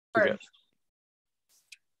We're good.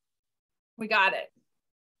 We got it.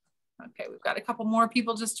 Okay, we've got a couple more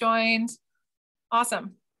people just joined.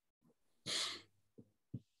 Awesome.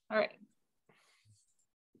 All right.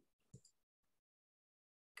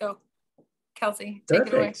 Go, Kelsey, take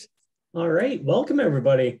it away. All right, welcome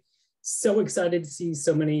everybody. So excited to see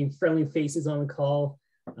so many friendly faces on the call.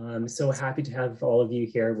 I'm so happy to have all of you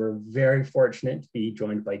here. We're very fortunate to be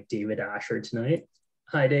joined by David Asher tonight.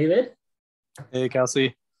 Hi, David. Hey,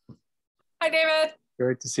 Kelsey. Hi, David.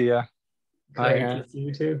 Great to see you. Great to see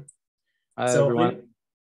you too. Hi, everyone.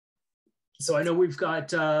 So I know we've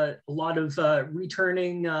got a lot of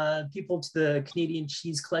returning people to the Canadian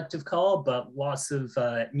Cheese Collective call, but lots of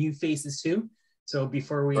new faces too. So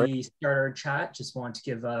before we start our chat, just want to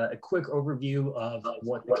give a quick overview of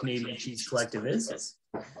what the Canadian Cheese Collective is.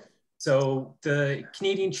 So the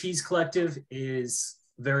Canadian Cheese Collective is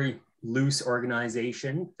a very loose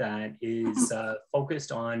organization that is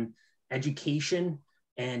focused on education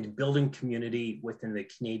and building community within the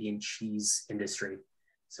Canadian cheese industry.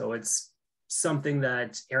 So it's something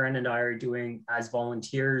that Aaron and I are doing as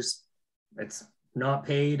volunteers. It's not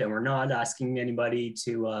paid, and we're not asking anybody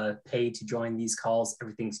to pay to join these calls.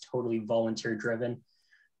 Everything's totally volunteer driven.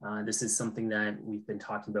 This is something that we've been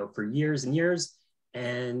talking about for years and years.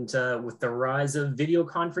 And with the rise of video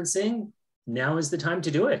conferencing, now is the time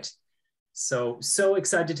to do it. So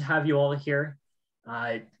excited to have you all here.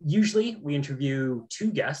 Usually we interview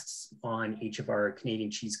 2 guests on each of our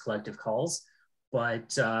Canadian Cheese Collective calls,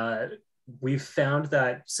 but we've found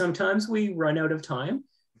that sometimes we run out of time,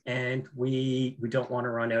 and we don't want to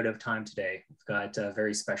run out of time today. We've got a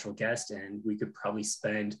very special guest, and we could probably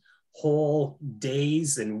spend whole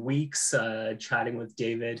days and weeks chatting with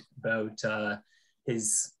David about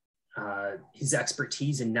his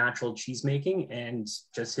expertise in natural cheesemaking and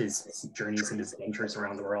just his journeys and his adventures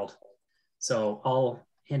around the world. So I'll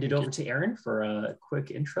hand it over to Aaron for a quick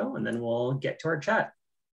intro, and then we'll get to our chat.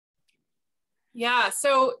 Yeah,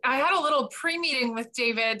 so I had a little pre-meeting with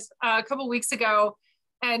David a couple weeks ago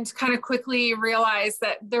and kind of quickly realized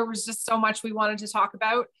that there was just so much we wanted to talk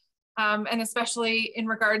about, and especially in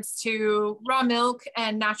regards to raw milk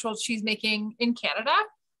and natural cheesemaking in Canada.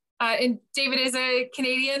 And David is a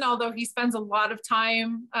Canadian, although he spends a lot of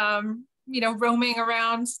time, roaming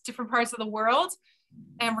around different parts of the world.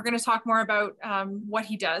 And we're going to talk more about what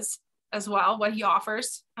he does as well, what he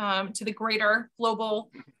offers to the greater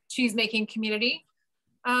global cheesemaking community.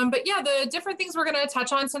 But yeah, the different things we're going to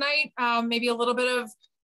touch on tonight, maybe a little bit of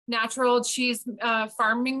natural cheese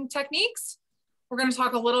farming techniques. We're going to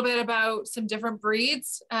talk a little bit about some different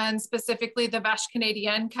breeds, and specifically the Vache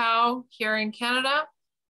Canadienne cow here in Canada.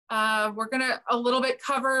 We're going to a little bit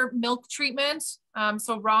cover milk treatment,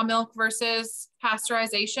 so raw milk versus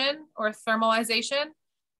pasteurization or thermalization.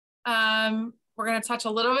 We're going to touch a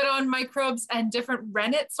little bit on microbes and different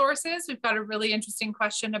rennet sources. We've got a really interesting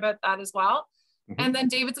question about that as well. And then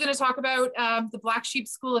David's going to talk about the Black Sheep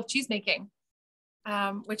School of Cheesemaking,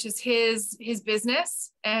 which is his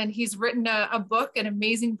business. And he's written a book, an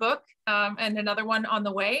amazing book, and another one on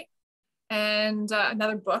the way, and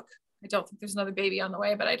another book. I don't think there's another baby on the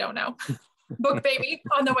way, but I don't know. Book baby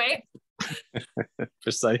on the way.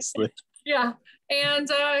 Precisely. Yeah. And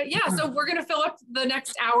yeah, so we're going to fill up the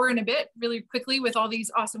next hour and a bit really quickly with all these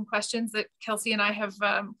awesome questions that Kelsey and I have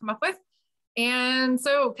come up with. And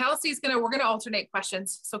so we're going to alternate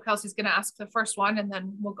questions. So Kelsey's going to ask the first one, and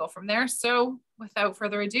then we'll go from there. So without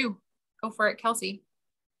further ado, go for it, Kelsey.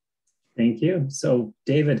 Thank you. So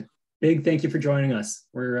David, big thank you for joining us.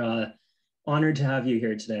 We're honored to have you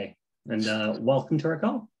here today, and welcome to our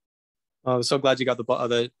call. I'm so glad you got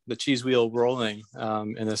the cheese wheel rolling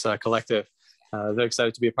in this collective. Very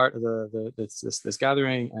excited to be a part of this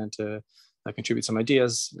gathering and to contribute some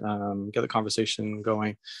ideas, get the conversation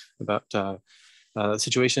going about the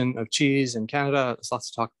situation of cheese in Canada. There's lots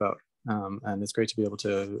to talk about, and it's great to be able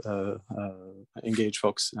to engage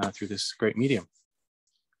folks through this great medium.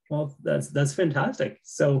 Well, that's fantastic.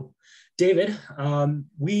 So, David, I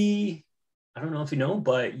don't know if you know,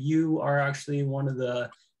 but you are actually one of the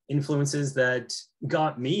influences that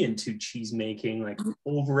got me into cheese making like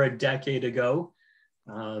over a decade ago.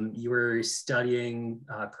 You were studying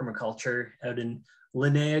permaculture out in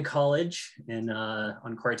Linnea College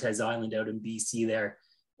on Cortes Island out in BC there,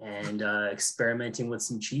 and experimenting with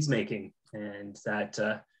some cheese making, and that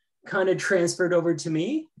kind of transferred over to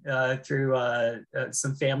me through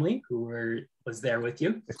some family who was there with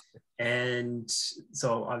you. And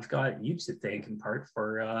so I've got you to thank in part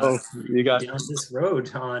for you got down this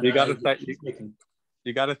road on cheesemaking.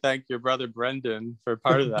 you got to thank your brother Brendan for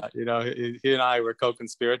part of that. He and I were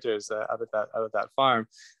co-conspirators out at that farm.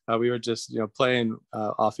 We were just playing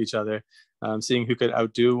off each other, seeing who could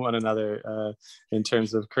outdo one another in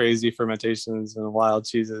terms of crazy fermentations and wild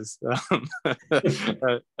cheeses.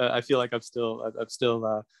 I feel like I've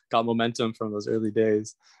still got momentum from those early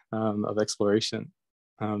days of exploration.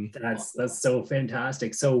 That's so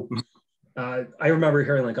fantastic. So I remember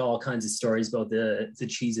hearing like all kinds of stories about the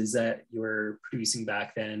cheeses that you were producing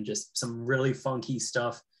back then, just some really funky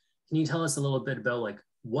stuff. Can you tell us a little bit about like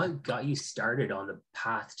what got you started on the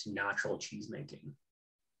path to natural cheesemaking?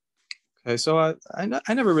 Okay, so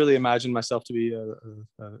I never really imagined myself to be a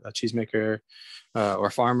cheesemaker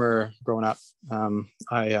or farmer growing up.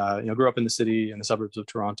 I grew up in the city, in the suburbs of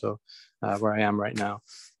Toronto, where I am right now,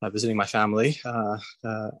 visiting my family,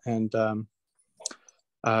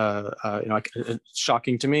 it's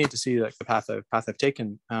shocking to me to see like the path I've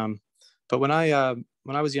taken. But when I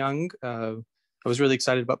was young, I was really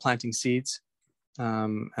excited about planting seeds,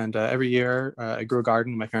 and every year I grew a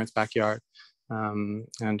garden in my parents' backyard, and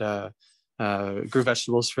grew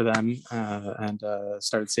vegetables for them, and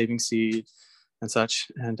started saving seed and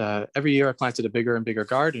such. And every year I planted a bigger and bigger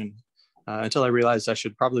garden until I realized I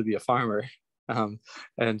should probably be a farmer.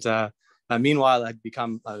 Meanwhile, I'd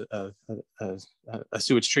become a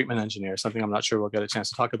sewage treatment engineer, something I'm not sure we'll get a chance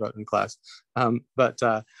to talk about in class. But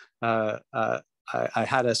I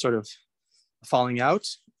had a sort of falling out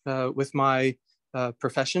with my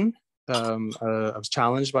profession. I was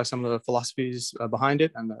challenged by some of the philosophies behind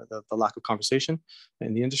it and the lack of conversation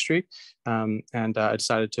in the industry. And I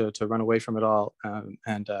decided to run away from it all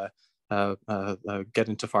and get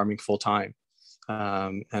into farming full time,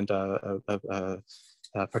 and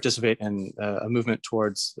participate in a movement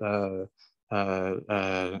towards an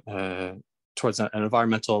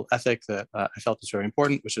environmental ethic that I felt was very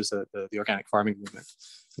important, which is the organic farming movement.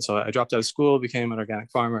 And so I dropped out of school, became an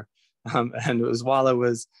organic farmer. And it was while I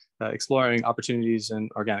was exploring opportunities in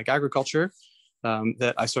organic agriculture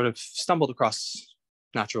that I sort of stumbled across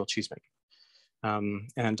natural cheesemaking.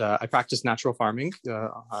 And I practiced natural farming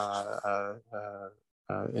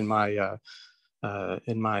in my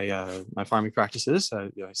farming practices. I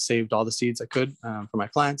saved all the seeds I could for my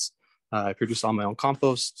plants. I produced all my own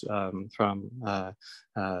compost from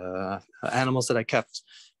animals that I kept.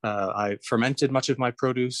 I fermented much of my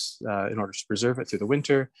produce in order to preserve it through the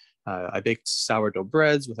winter. I baked sourdough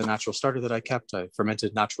breads with a natural starter that I kept. I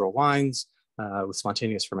fermented natural wines with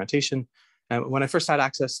spontaneous fermentation. And when I first had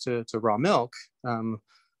access to raw milk,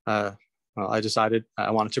 I decided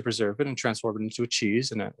I wanted to preserve it and transform it into a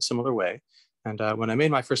cheese in a similar way. And when I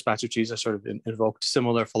made my first batch of cheese, I sort of invoked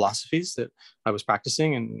similar philosophies that I was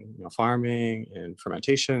practicing in farming and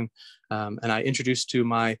fermentation. And I introduced to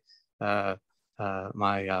my raw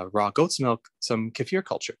goat's milk some kefir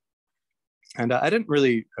culture. And I didn't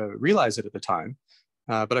really realize it at the time,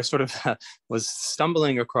 but I sort of was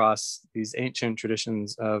stumbling across these ancient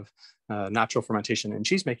traditions of natural fermentation and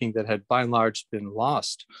cheesemaking that had by and large been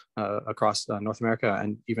lost across North America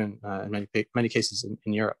and even in many cases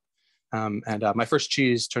in Europe. And my first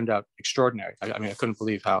cheese turned out extraordinary. I mean, I couldn't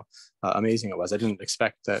believe how amazing it was. I didn't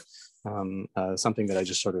expect that something that I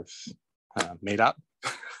just sort of made up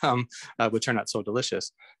would turn out so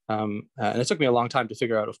delicious. And it took me a long time to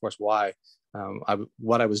figure out, of course, why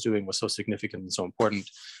what I was doing was so significant and so important.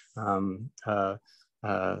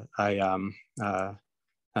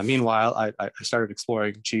 Meanwhile, I started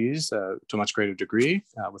exploring cheese to a much greater degree.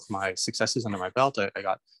 With my successes under my belt, I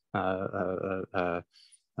got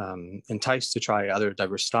enticed to try other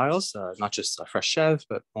diverse styles, not just fresh chev,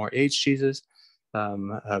 but more aged cheeses.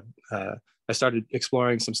 I started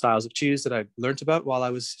exploring some styles of cheese that I learned about while I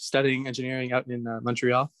was studying engineering out in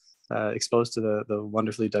Montreal, exposed to the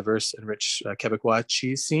wonderfully diverse and rich Quebecois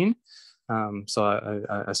cheese scene. So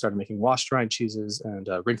I started making washed rind cheeses and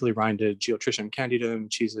wrinkly rinded Geotritium candidum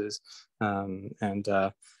cheeses.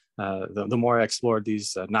 The more I explored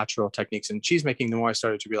these natural techniques in cheesemaking, the more I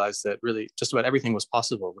started to realize that really just about everything was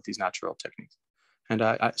possible with these natural techniques. And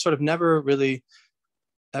I sort of never really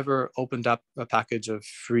ever opened up a package of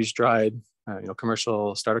freeze-dried,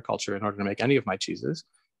 commercial starter culture in order to make any of my cheeses.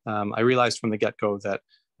 I realized from the get-go that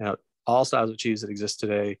all styles of cheese that exist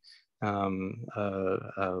today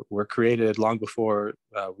were created long before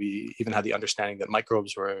we even had the understanding that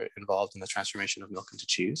microbes were involved in the transformation of milk into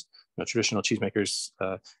cheese. Traditional cheesemakers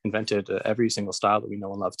invented every single style that we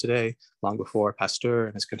know and love today, long before Pasteur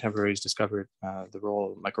and his contemporaries discovered the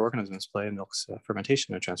role microorganisms play in milk's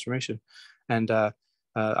fermentation and transformation. And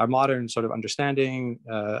our modern sort of understanding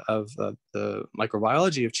of the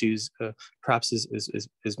microbiology of cheese perhaps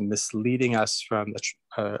is misleading us from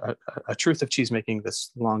a truth of cheesemaking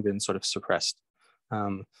that's long been sort of suppressed.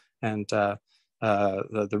 The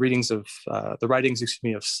writings, excuse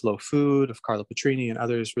me, of Slow Food, of Carlo Petrini and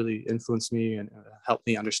others really influenced me and helped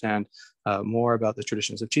me understand more about the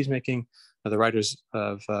traditions of cheesemaking. The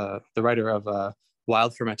writer of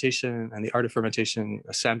Wild Fermentation and the Art of Fermentation,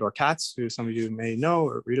 Sandor Katz, who some of you may know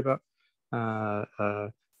or read about,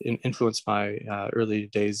 influenced my early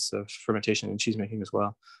days of fermentation and cheesemaking as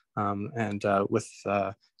well. With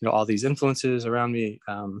all these influences around me,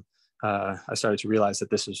 I started to realize that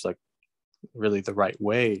this was like really the right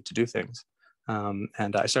way to do things.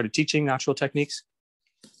 And I started teaching natural techniques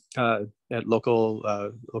at local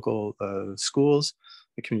schools,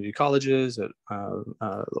 at community colleges, at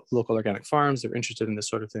local organic farms that were interested in this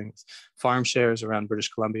sort of things, farm shares around British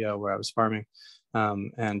Columbia where I was farming.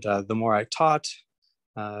 The more I taught,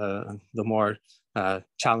 the more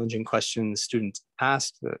challenging questions students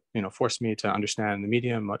asked that forced me to understand the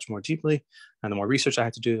medium much more deeply. And the more research I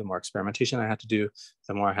had to do, the more experimentation I had to do,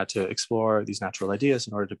 the more I had to explore these natural ideas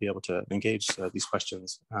in order to be able to engage these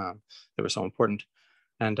questions that were so important.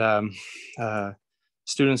 And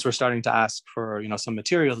students were starting to ask for some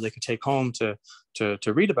material that they could take home to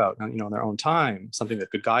read about in their own time, something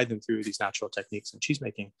that could guide them through these natural techniques in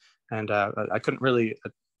cheesemaking. And I couldn't really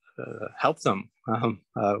help them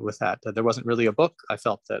with that. There wasn't really a book I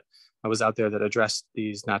felt that I was out there that addressed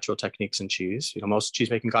these natural techniques in cheese. Most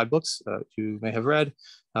cheesemaking guidebooks you may have read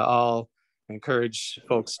all encourage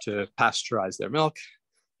folks to pasteurize their milk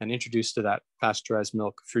and introduce to that pasteurized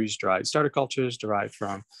milk freeze-dried starter cultures derived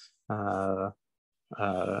from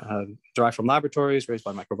laboratories raised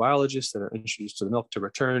by microbiologists that are introduced to the milk to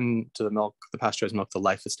return to the pasteurized milk, the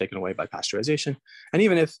life that's taken away by pasteurization. And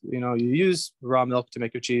even if you use raw milk to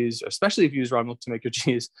make your cheese, especially if you use raw milk to make your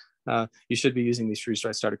cheese, you should be using these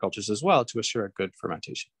freeze-dried starter cultures as well to assure a good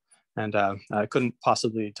fermentation. And I couldn't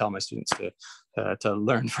possibly tell my students to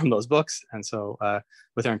learn from those books. And so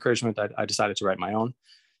with their encouragement, I decided to write my own.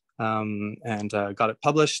 And got it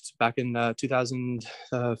published back in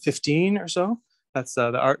 2015 or so. That's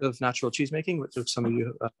The Art of Natural Cheesemaking, which some of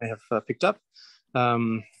you may have picked up.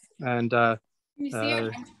 Can you see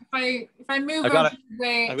it? If I move I've got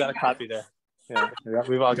I've got a copy there. Yeah,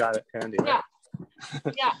 we've all got it handy. Yeah.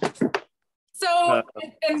 Right? Yeah. So,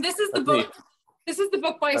 and this is the book. This is the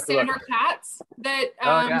book by Sandor Katz that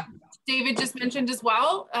David just mentioned as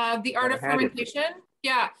well. The Art of Fermentation.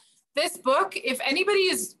 Yeah. This book, if anybody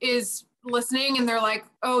is listening and they're like,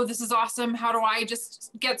 oh, this is awesome, how do I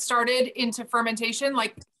just get started into fermentation?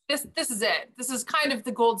 Like this is it. This is kind of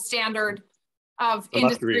the gold standard of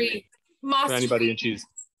industry. Must for anybody in cheese.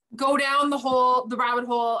 Go down the rabbit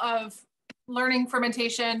hole of learning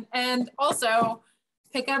fermentation, and also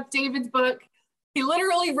pick up David's book. He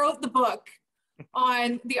literally wrote the book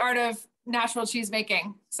on the art of natural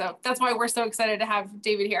cheesemaking. So that's why we're so excited to have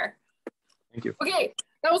David here. Thank you. Okay,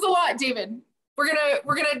 that was a lot, David. We're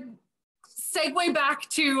gonna segue back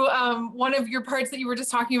to one of your parts that you were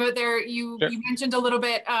just talking about there. You mentioned a little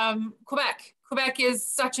bit Quebec. Quebec is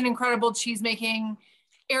such an incredible cheesemaking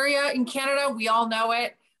area in Canada. We all know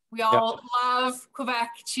it. We all love Quebec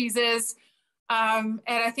cheeses. And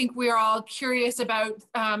I think we are all curious about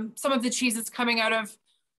some of the cheeses coming out of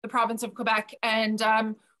the province of Quebec. And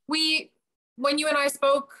when you and I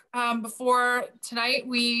spoke before tonight,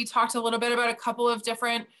 we talked a little bit about a couple of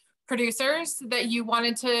different producers that you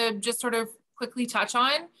wanted to just sort of quickly touch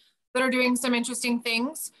on that are doing some interesting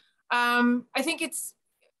things. I think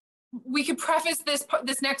we could preface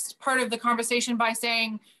this next part of the conversation by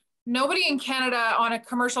saying nobody in Canada on a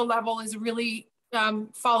commercial level is really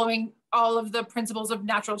following all of the principles of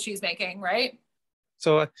natural cheesemaking, right?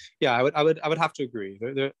 So yeah, I would have to agree.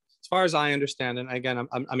 As far as I understand, and again,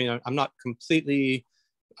 I'm not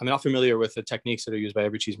familiar with the techniques that are used by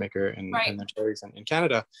every cheesemaker in their dairies in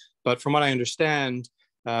Canada, but from what I understand,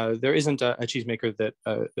 there isn't a cheesemaker that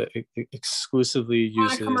exclusively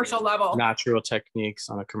uses on a commercial level natural techniques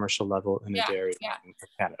on a commercial level in a dairy in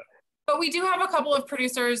Canada. But we do have a couple of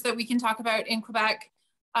producers that we can talk about in Quebec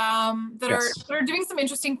that are doing some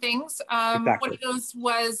interesting things. One of those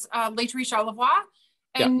was Laiterie Charlevoix.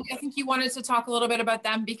 And I think you wanted to talk a little bit about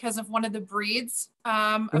them because of one of the breeds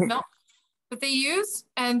of milk that they use,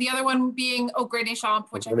 and the other one being Au Grès des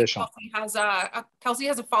Champs, which I think Kelsey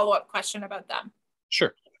has a follow-up question about them.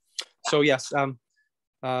 Sure. So yes, when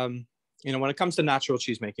it comes to natural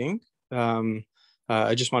cheesemaking,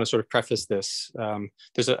 I just want to sort of preface this.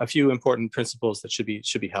 There's a few important principles that should be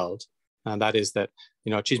held. And that is that,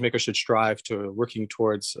 you know, a cheesemaker should strive towards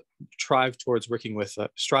working with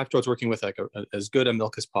like as good a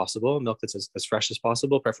milk as possible, milk that's as fresh as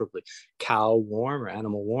possible, preferably cow warm or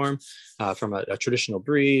animal warm, from a traditional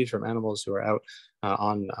breed, from animals who are out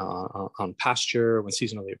on pasture when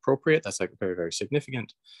seasonally appropriate. That's like very, very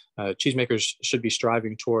significant. Cheesemakers should be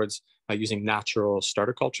striving towards using natural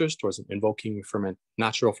starter cultures, towards invoking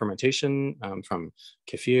natural fermentation from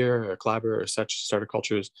kefir or clabber or such starter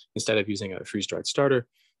cultures instead of using a freeze-dried starter.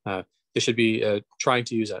 They should be trying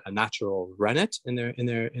to use a natural rennet in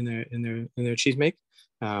their cheese make,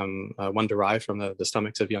 one derived from the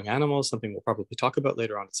stomachs of young animals, something we'll probably talk about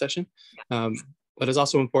later on in the session. But it's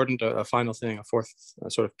also important, a final thing, a fourth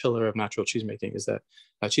sort of pillar of natural cheesemaking is that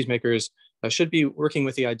cheesemakers should be working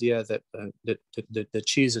with the idea that that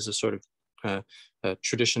cheese is a sort of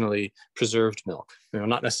traditionally preserved milk. You know,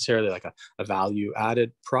 not necessarily like a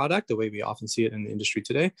value-added product, the way we often see it in the industry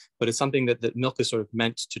today, but it's something that milk is sort of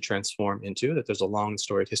meant to transform into, that there's a long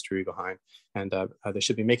storied history behind, and they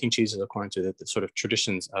should be making cheeses according to the sort of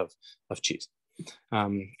traditions of cheese.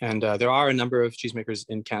 There are a number of cheesemakers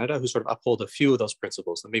in Canada who sort of uphold a few of those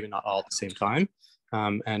principles, maybe not all at the same time.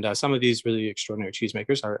 Some of these really extraordinary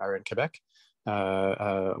cheesemakers are in Quebec.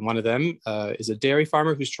 One of them is a dairy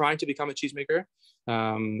farmer who's trying to become a cheesemaker,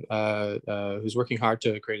 who's working hard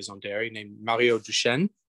to create his own dairy, named Mario Duchesne.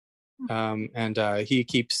 He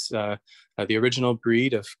keeps the original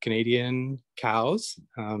breed of Canadian cows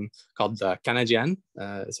called the Canadienne.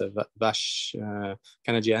 It's a vache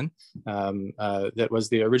Canadienne that was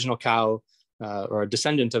the original cow or a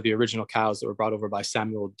descendant of the original cows that were brought over by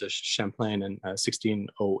Samuel de Champlain in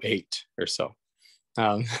 1608 or so.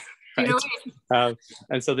 Right.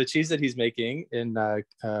 And so the cheese that he's making in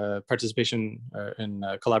participation in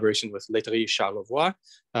collaboration with Laiterie Charlevoix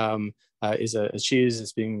is a cheese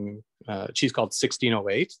that's being cheese called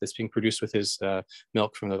 1608 that's being produced with his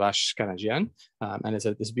milk from the vache Canadienne, and it's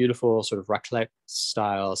this beautiful sort of raclette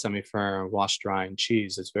style semi-firm wash drying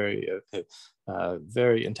cheese. It's very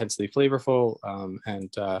very intensely flavorful,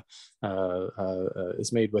 and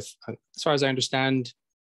is made with, as far as I understand,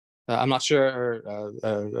 I'm not sure,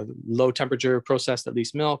 low temperature processed at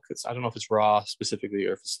least milk. I don't know if it's raw specifically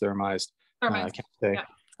or if it's thermized. I can't say,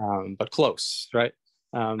 but close, right?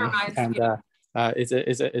 It's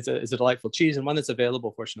a delightful cheese, and one that's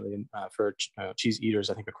available, fortunately, for cheese eaters,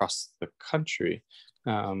 I think, across the country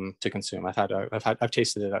to consume. I've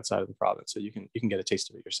tasted it outside of the province, so you can get a taste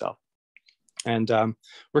of it yourself. And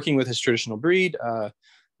working with his traditional breed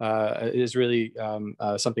is really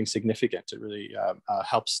something significant. It really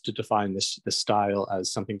helps to define this style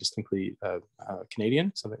as something distinctly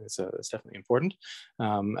Canadian, something that's definitely important,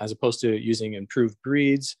 as opposed to using improved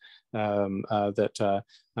breeds that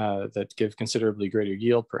give considerably greater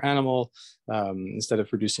yield per animal. Instead of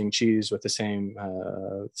producing cheese with the same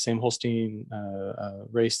Holstein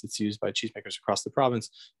race that's used by cheesemakers across the province,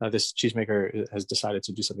 this cheesemaker has decided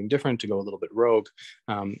to do something different, to go a little bit rogue,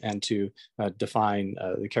 and to define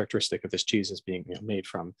the characteristic of this cheese as being made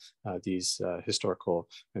from these historical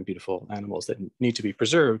and beautiful animals that need to be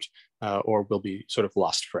preserved or will be sort of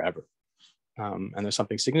lost forever. And there's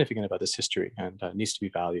something significant about this history and needs to be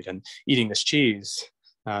valued. And eating this cheese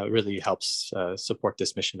really helps support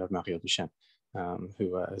this mission of Mario Duchesne,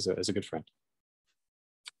 who is a good friend.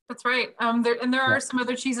 That's right. There are some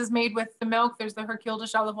other cheeses made with the milk. There's the Hercule de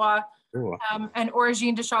Charlevoix and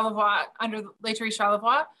Origine de Charlevoix under Laiterie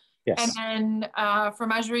Charlevoix. Yes. And then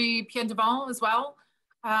Fromagerie Pied de Vent as well.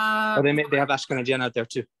 They have Vache Canadienne out there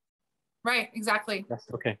too. Right, exactly. Yes.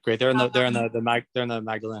 Okay, great. They're in the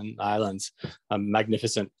Magdalen Islands, a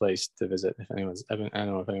magnificent place to visit. I don't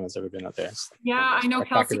know if anyone's ever been out there. I know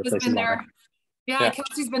Kelsey has been there. Yeah,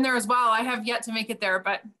 Kelsey's been there as well. I have yet to make it there,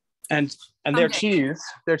 but and their cheese,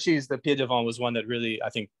 the Pied de Vent was one that really, I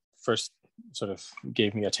think, first sort of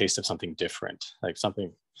gave me a taste of something different, like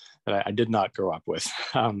something that I did not grow up with,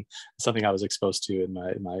 something I was exposed to in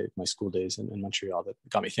my school days in Montreal that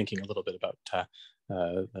got me thinking a little bit about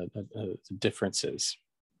the differences.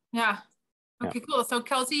 Yeah. Okay, cool. So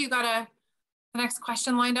Kelsey, you got the next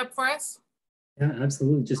question lined up for us? Yeah,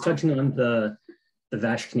 absolutely. Just touching on the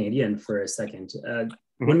Vache Canadienne for a second.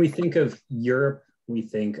 When we think of Europe, we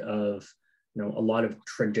think of a lot of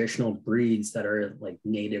traditional breeds that are like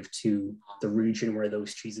native to the region where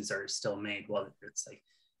those cheeses are still made, whether it's like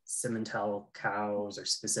Simmental cows or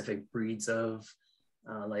specific breeds of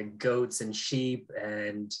like goats and sheep.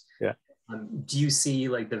 And do you see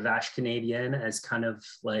like the Vache Canadienne as kind of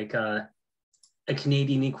like a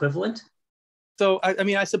Canadian equivalent? So I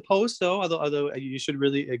mean, I suppose so. Although we should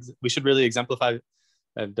really exemplify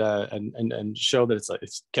and show that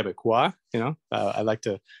it's Quebecois. I like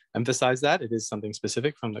to emphasize that it is something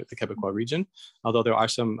specific from the Quebecois region. Although there are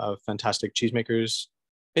some fantastic cheesemakers,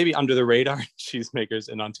 maybe under the radar cheesemakers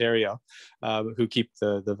in Ontario, who keep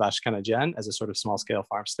the vache canadienne as a sort of small scale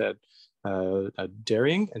farmstead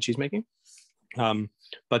dairying and cheesemaking. In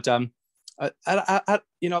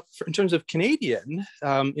terms of Canadian,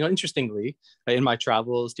 interestingly, in my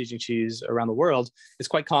travels teaching cheese around the world, it's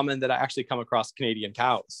quite common that I actually come across Canadian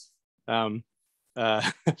cows, from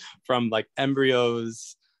like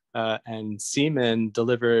embryos and semen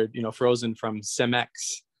delivered, frozen from Cemex,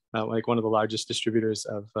 like one of the largest distributors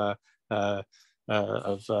of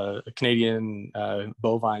Canadian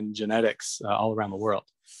bovine genetics all around the world.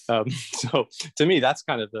 So to me, that's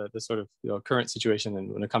kind of the sort of current situation.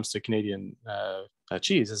 And when it comes to Canadian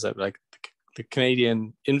cheese, is that like the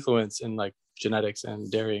Canadian influence in like genetics and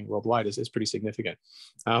dairying worldwide is pretty significant.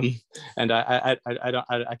 And I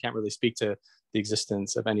can't really speak to the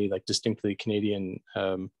existence of any like distinctly Canadian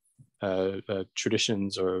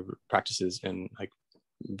traditions or practices in like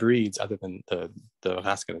breeds other than the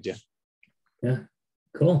race canadienne. Yeah,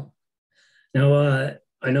 cool. Now,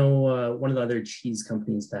 I know one of the other cheese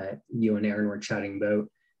companies that you and Aaron were chatting about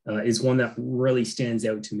is one that really stands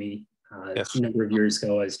out to me. Yes. A number of years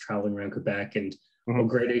ago, I was traveling around Quebec, and Au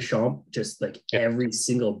Grès des Champs, just like every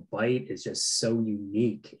single bite is just so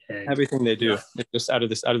unique. And everything they do is just out of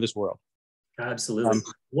this world. Absolutely.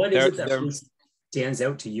 What is it that really stands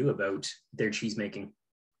out to you about their cheese making?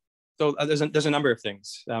 So there's a number of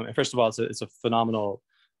things. First of all, it's a phenomenal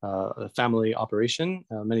family operation,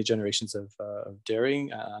 many generations of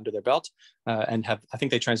dairying under their belt, and I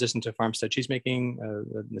think they transitioned to farmstead cheesemaking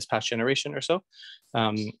this past generation or so,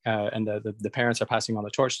 and the parents are passing on the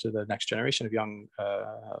torch to the next generation of young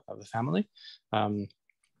of the family,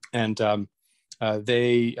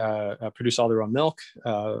 they produce all their own milk.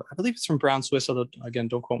 I believe it's from Brown Swiss, although again,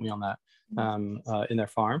 don't quote me on that, in their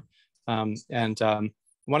farm.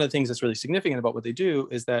 One of the things that's really significant about what they do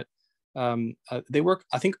is that they work,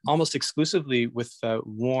 I think, almost exclusively with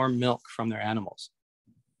warm milk from their animals.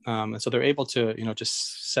 And so they're able to,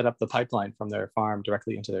 just set up the pipeline from their farm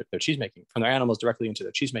directly into their cheesemaking, from their animals directly into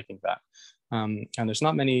their cheesemaking vat. And there's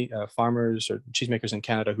not many farmers or cheesemakers in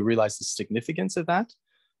Canada who realize the significance of that.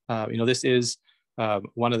 This is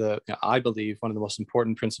one of the, I believe, one of the most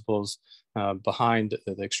important principles behind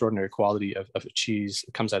the extraordinary quality of cheese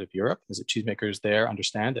that comes out of Europe, is that cheesemakers there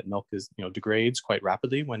understand that milk degrades quite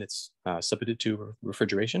rapidly when it's subjected to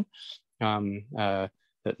refrigeration.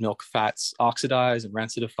 That milk fats oxidize and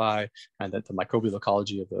rancidify, and that the microbial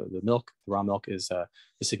ecology of the milk, the raw milk, is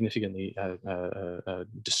significantly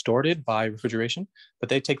distorted by refrigeration. But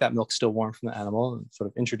they take that milk still warm from the animal and sort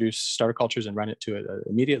of introduce starter cultures and run it to it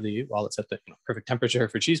immediately while it's at the perfect temperature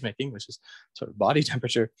for cheese making, which is sort of body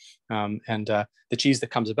temperature. The cheese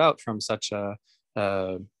that comes about from such a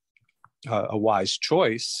wise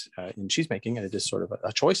choice in cheesemaking, and it is sort of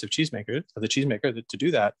a choice of the cheesemaker to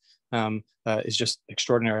do that, is just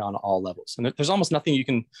extraordinary on all levels. And there's almost nothing you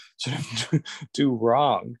can sort of do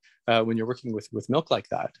wrong when you're working with milk like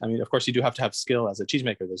that. I mean, of course, you do have to have skill as a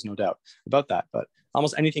cheesemaker. There's no doubt about that. But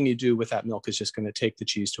almost anything you do with that milk is just going to take the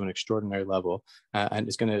cheese to an extraordinary level, and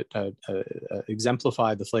is going to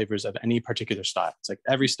exemplify the flavors of any particular style. It's like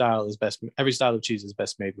every style of cheese is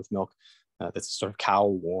best made with milk that's sort of cow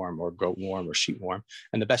warm or goat warm or sheep warm.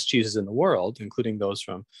 And the best cheeses in the world, including those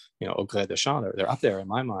from Au Grès des Champs, they're up there in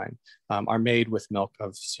my mind, are made with milk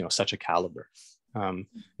of such a caliber.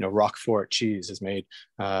 Roquefort cheese is made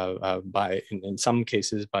in some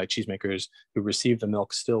cases by cheesemakers who receive the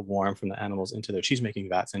milk still warm from the animals into their cheesemaking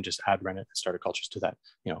vats and just add rennet and starter cultures to that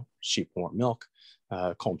sheep warm milk.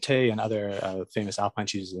 Comté and other famous Alpine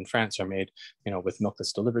cheeses in France are made, with milk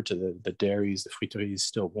that's delivered to the dairies, the fruiteries,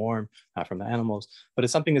 still warm from the animals. But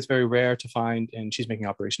it's something that's very rare to find in cheesemaking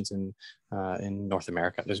operations in North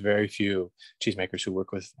America. There's very few cheesemakers who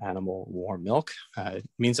work with animal warm milk. It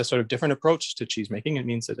means a sort of different approach to cheesemaking. It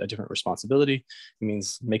means a different responsibility. It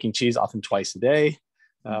means making cheese often twice a day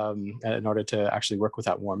in order to actually work with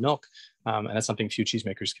that warm milk. And that's something few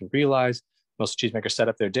cheesemakers can realize. Most cheesemakers set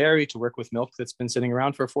up their dairy to work with milk that's been sitting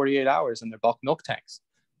around for 48 hours in their bulk milk tanks.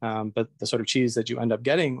 But the sort of cheese that you end up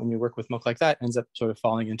getting when you work with milk like that ends up sort of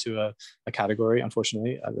falling into a category,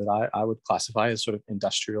 unfortunately, that I would classify as sort of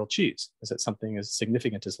industrial cheese, is that something as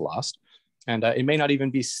significant is lost. And it may not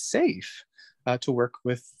even be safe to work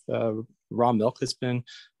with raw milk that's been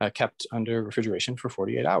kept under refrigeration for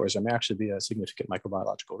 48 hours. There may actually be a significant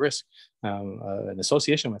microbiological risk in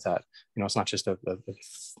association with that. It's not just a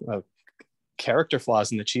character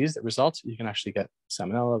flaws in the cheese that result. You can actually get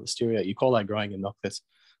salmonella, listeria, E. coli growing in milk that's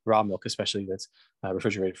raw milk, especially that's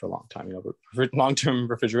refrigerated for a long time. Long-term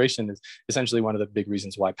refrigeration is essentially one of the big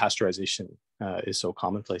reasons why pasteurization is so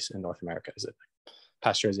commonplace in North America, is that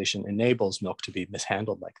pasteurization enables milk to be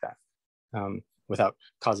mishandled like that without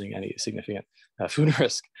causing any significant food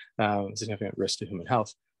risk, significant risk to human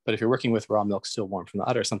health. But if you're working with raw milk still warm from the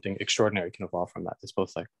udder, something extraordinary can evolve from that. It's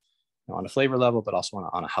both like on a flavor level, but also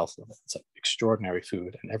on a health level. It's an extraordinary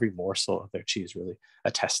food, and every morsel of their cheese really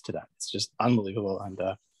attests to that. It's just unbelievable. And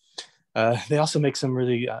they also make some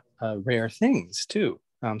really rare things too.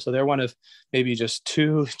 So they're one of maybe just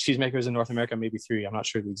 2 cheesemakers in North America, maybe 3, I'm not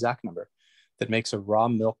sure the exact number, that makes a raw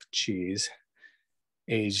milk cheese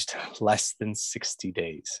aged less than 60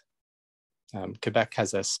 days. Quebec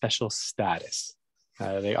has a special status.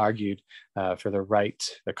 They argued for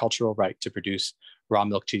the cultural right to produce raw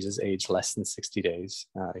milk cheeses aged less than 60 days.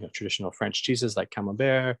 Traditional French cheeses like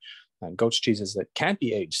Camembert, goat's cheeses that can't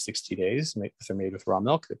be aged 60 days, they're made with raw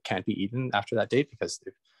milk that can't be eaten after that date because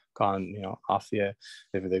they've gone, off the,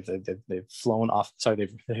 they've flown off. Sorry,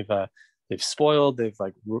 they've spoiled. They've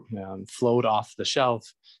flowed off the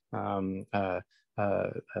shelf.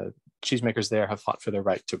 Cheesemakers there have fought for their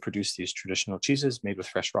right to produce these traditional cheeses made with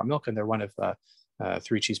fresh raw milk, and they're one of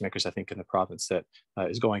 3 cheesemakers, I think, in the province that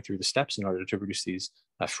is going through the steps in order to produce these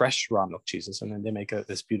fresh raw milk cheeses. And then they make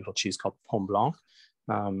this beautiful cheese called Pomme Blanc,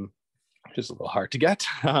 which is a little hard to get.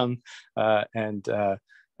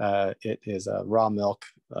 It is a raw milk,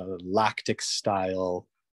 lactic style,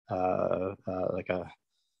 like a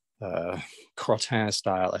crottin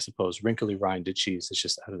style, I suppose, wrinkly rinded cheese. It's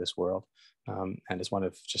just out of this world, and is one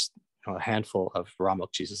of just a handful of raw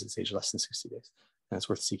milk cheeses that's aged less than 60 days. And it's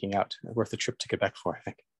worth seeking out, worth a trip to Quebec for, I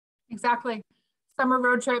think. Exactly. Summer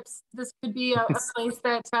road trips. This could be a place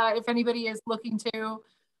that if anybody is looking to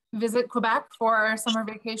visit Quebec for summer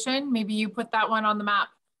vacation, maybe you put that one on the map,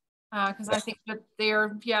 because I think that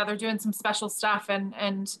they're doing some special stuff,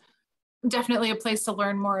 and definitely a place to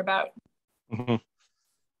learn more about. Mm-hmm.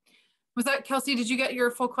 Was that, Kelsey, did you get your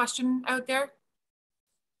full question out there?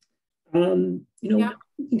 We can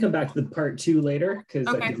come back to the part 2 later, because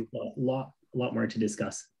I think there's a lot more to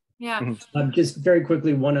discuss. Yeah. Just very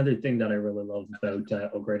quickly, one other thing that I really love about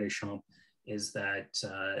Au Grès des Champs is that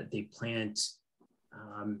they plant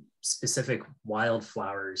specific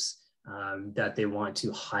wildflowers that they want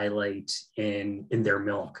to highlight in their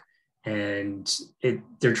milk, and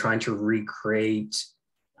they're trying to recreate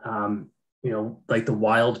like the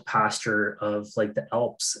wild pasture of like the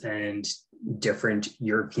Alps and different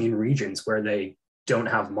European regions where they don't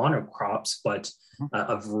have monocrops, but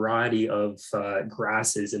a variety of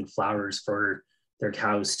grasses and flowers for their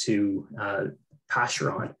cows to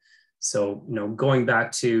pasture on. So, going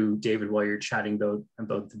back to David, while you're chatting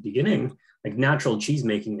about the beginning, like natural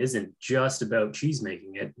cheesemaking isn't just about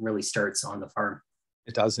cheesemaking. It really starts on the farm.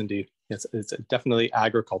 It does indeed. It's definitely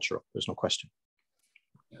agricultural. There's no question.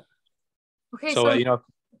 Okay. So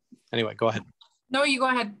anyway, go ahead. No, you go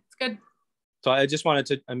ahead. It's good. So I just wanted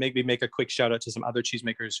to maybe make a quick shout out to some other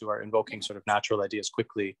cheesemakers who are invoking sort of natural ideas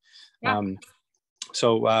quickly. Yeah.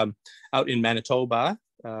 Out in Manitoba,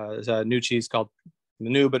 there's a new cheese called,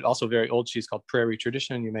 new but also very old cheese called Prairie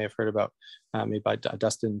Tradition. You may have heard about, made by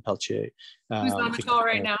Dustin Pelletier. Who's on the call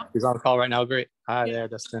right now? He's on the call right now. Great. Hi there,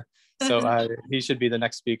 Dustin. So he should be the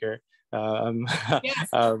next speaker. Yes.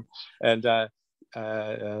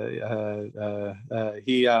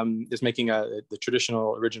 He is making the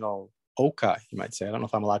traditional original oka, you might say. I don't know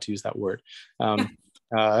if I'm allowed to use that word.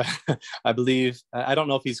 I believe, I don't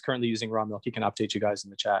know if he's currently using raw milk. He can update you guys in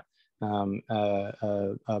the chat. But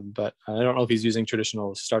I don't know if he's using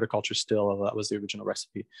traditional starter culture still, although that was the original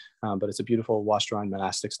recipe. But it's a beautiful washed rind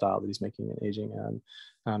monastic style that he's making and aging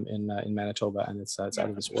in Manitoba, and it's out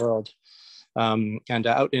of this world. And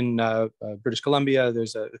out in British Columbia,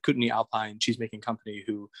 there's a Kootenay Alpine cheesemaking company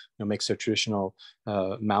who makes their traditional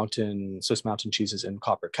Swiss mountain cheeses in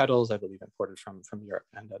copper kettles, I believe imported from Europe.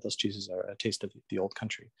 And those cheeses are a taste of the old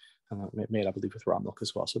country, made, I believe, with raw milk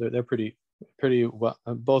as well. So they're pretty well.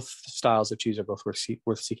 Both styles of cheese are both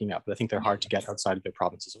worth seeking out, but I think they're hard to get outside of their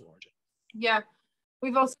provinces of origin. Yeah.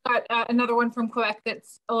 We've also got another one from Quebec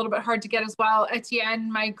that's a little bit hard to get as well.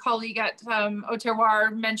 Etienne, my colleague at Au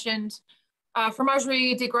Terroir, mentioned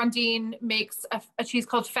Fromagerie de Grandine makes a cheese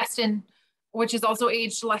called Festin, which is also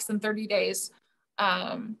aged less than 30 days.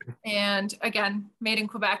 And again, made in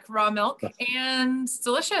Quebec, raw milk, and it's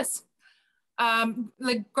delicious.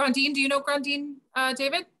 Like Grandine, do you know Grandine,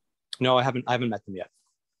 David? No, I haven't met them yet.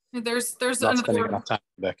 There's Not spending another enough time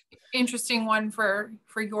in Quebec. interesting one for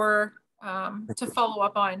your to follow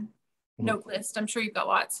up on note list. I'm sure you've got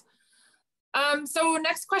lots. So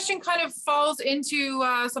next question kind of falls into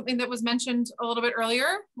something that was mentioned a little bit earlier.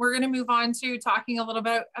 We're going to move on to talking a little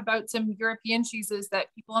bit about some European cheeses that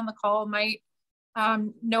people on the call might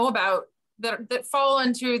know about that fall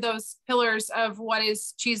into those pillars of what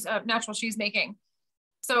is cheese, natural cheese making.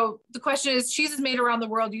 So the question is, cheese is made around the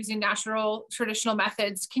world using natural traditional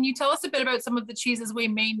methods. Can you tell us a bit about some of the cheeses we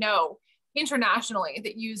may know internationally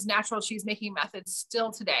that use natural cheese making methods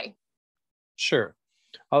still today? Sure.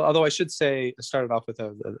 Although I should say, started off with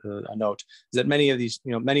a note, is that many of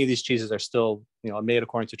these cheeses are still, made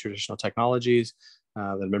according to traditional technologies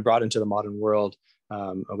that have been brought into the modern world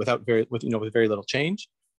with very little change,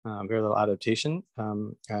 very little adaptation,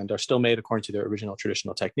 and are still made according to their original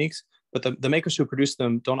traditional techniques. But the makers who produce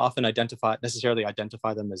them don't often necessarily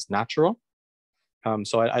identify them as natural.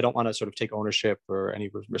 So I don't want to sort of take ownership or any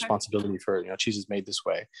responsibility for cheeses made this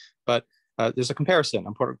way, but there's an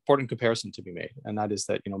important comparison to be made, and that is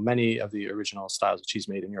that many of the original styles of cheese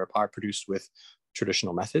made in Europe are produced with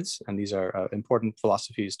traditional methods, and these are important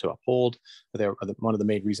philosophies to uphold. They're one of the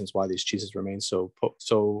main reasons why these cheeses remain so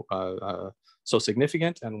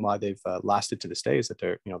significant, and why they've lasted to this day is that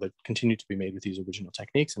they continue to be made with these original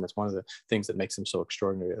techniques, and that's one of the things that makes them so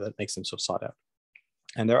extraordinary, that makes them so sought out.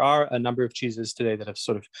 And there are a number of cheeses today that have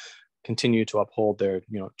sort of continue to uphold their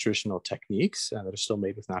traditional techniques that are still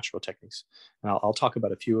made with natural techniques. And I'll talk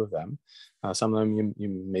about a few of them. Some of them you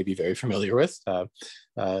may be very familiar with.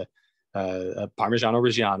 Parmigiano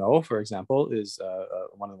Reggiano, for example, is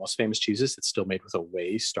one of the most famous cheeses. It's still made with a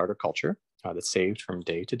whey starter culture that's saved from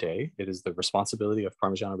day to day. It is the responsibility of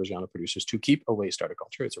Parmigiano Reggiano producers to keep a whey starter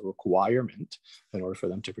culture. It's a requirement in order for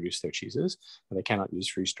them to produce their cheeses. And they cannot use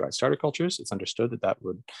freeze-dried starter cultures. It's understood that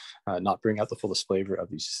would not bring out the fullest flavor of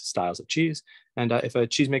these styles of cheese. And if a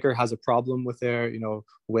cheesemaker has a problem with their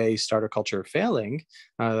whey starter culture failing,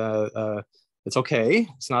 it's okay.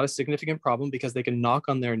 It's not a significant problem, because they can knock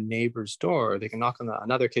on their neighbor's door. They can knock on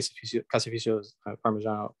another Caseificio's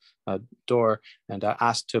Parmigiano door and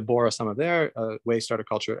ask to borrow some of their whey starter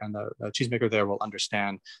culture, and the cheesemaker there will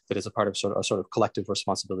understand that it's a part of a sort of collective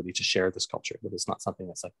responsibility to share this culture. That it's not something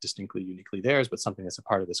that's like distinctly, uniquely theirs, but something that's a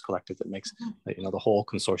part of this collective that makes the whole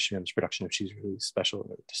consortium's production of cheese really special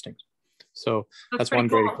and really distinct. So that's one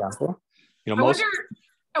cool. Great example.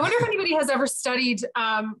 I wonder if anybody has ever studied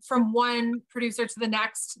from one producer to the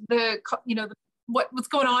next, what's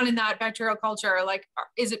going on in that bacterial culture. Like,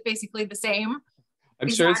 is it basically the same? I'm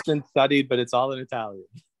sure it's been studied, but it's all in Italian.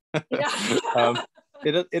 Yeah.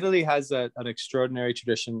 Italy has an extraordinary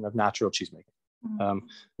tradition of natural cheesemaking.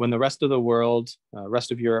 When the rest of the world,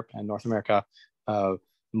 rest of Europe and North America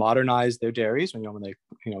modernized their dairies, when they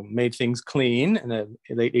made things clean in the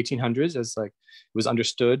late 1800s, as it was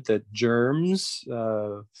understood that germs,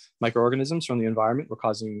 microorganisms from the environment were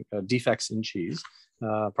causing defects in cheese,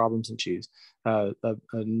 problems in cheese.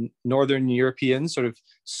 Northern Europeans sort of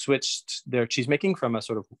switched their cheesemaking from a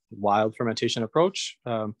sort of wild fermentation approach,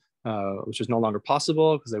 which was no longer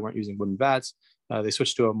possible because they weren't using wooden vats. They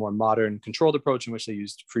switched to a more modern, controlled approach in which they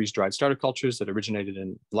used freeze-dried starter cultures that originated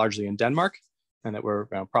largely in Denmark, and that were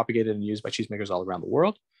propagated and used by cheesemakers all around the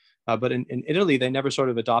world. But in Italy, they never sort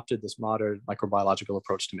of adopted this modern microbiological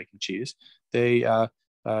approach to making cheese. They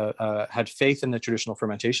had faith in the traditional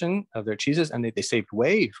fermentation of their cheeses, and they saved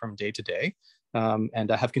whey from day to day, and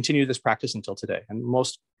have continued this practice until today. And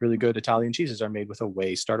most really good Italian cheeses are made with a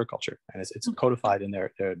whey starter culture, and it's codified in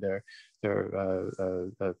their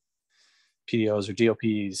PDOs or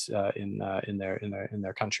DOPs in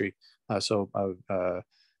their country.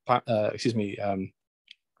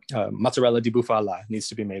 Mozzarella di bufala needs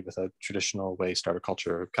to be made with a traditional whey starter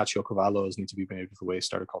culture. Caciocavallos need to be made with a whey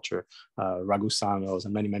starter culture. Ragusanos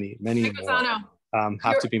and many more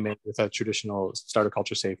have to be made with a traditional starter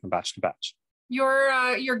culture saved from batch to batch.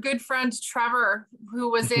 Your good friend Trevor, who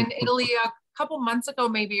was in Italy a couple months ago,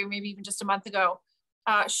 maybe, or maybe even just a month ago,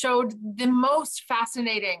 showed the most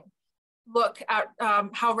fascinating look at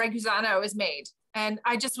how Reggiano is made. And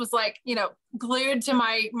I just was like, glued to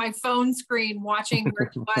my phone screen watching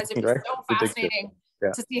where he was. It was Right? so fascinating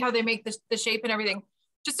to see how they make the shape and everything.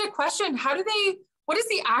 Just a question, what is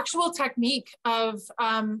the actual technique of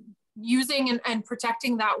using and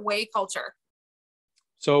protecting that whey culture?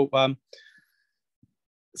 So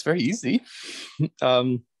it's very easy.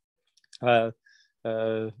 When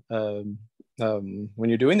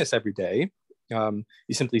you're doing this every day, you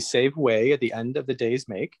simply save whey at the end of the day's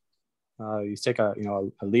make. You take a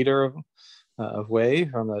liter of whey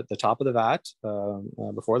from the top of the vat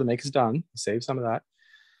before the make is done. You save some of that.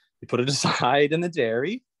 You put it aside in the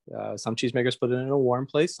dairy. Some cheesemakers put it in a warm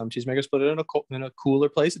place. Some cheesemakers put it in a cooler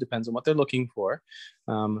place. It depends on what they're looking for.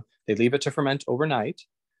 They leave it to ferment overnight.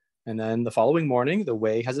 And then the following morning, the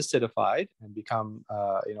whey has acidified and become,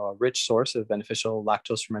 a rich source of beneficial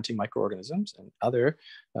lactose fermenting microorganisms and other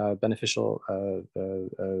beneficial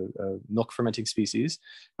milk fermenting species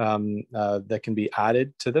that can be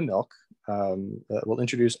added to the milk. That will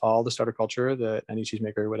introduce all the starter culture that any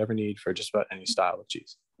cheesemaker would ever need for just about any style of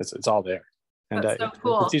cheese. It's all there. And That's so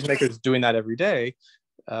cool. the cheesemaker is doing that every day.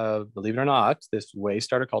 Believe it or not, this whey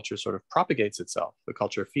starter culture sort of propagates itself. The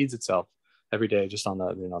culture feeds itself every day just on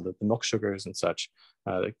the milk sugars and such.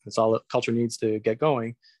 It's all the culture needs to get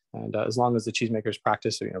going. And as long as the cheesemakers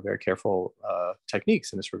practice, very careful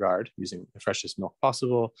techniques in this regard, using the freshest milk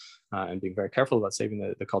possible and being very careful about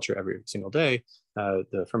saving the culture every single day,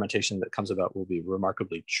 the fermentation that comes about will be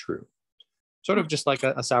remarkably true. Sort of just like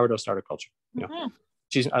a sourdough starter culture.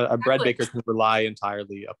 A bread baker can rely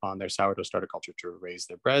entirely upon their sourdough starter culture to raise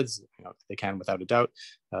their breads. They can, without a doubt,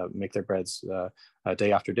 make their breads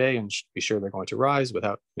day after day and be sure they're going to rise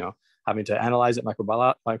without, having to analyze it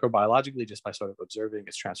microbiologically just by sort of observing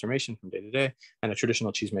its transformation from day to day. And a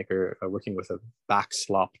traditional cheesemaker working with a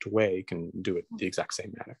back-slopped whey can do it the exact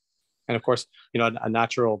same manner. And of course, a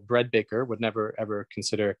natural bread baker would never ever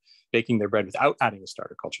consider baking their bread without adding a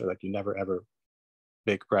starter culture. Like, you never ever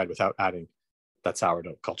bake bread without adding that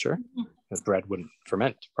sourdough culture. The bread wouldn't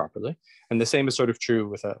ferment properly. And the same is sort of true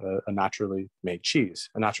with a naturally made cheese.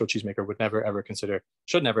 A natural cheesemaker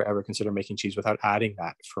should never ever consider making cheese without adding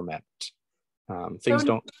that ferment.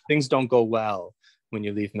 Things don't go well when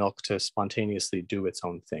you leave milk to spontaneously do its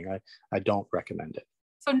own thing. I don't recommend it.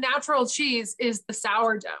 So natural cheese is the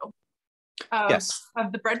sourdough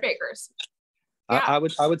of the bread bakers. Yeah.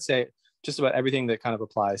 I would say just about everything that kind of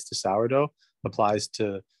applies to sourdough applies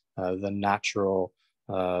to the natural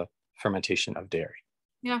fermentation of dairy.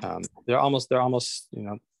 Yeah. They're almost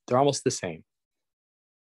the same.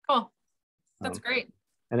 Cool. That's great.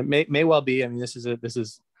 And it may well be, this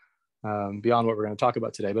is beyond what we're going to talk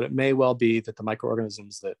about today, but it may well be that the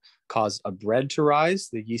microorganisms that cause a bread to rise,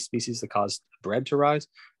 the yeast species that cause bread to rise,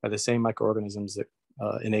 are the same microorganisms that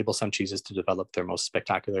enable some cheeses to develop their most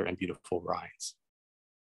spectacular and beautiful rinds.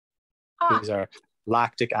 These are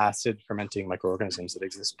lactic acid fermenting microorganisms that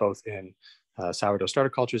exist both in sourdough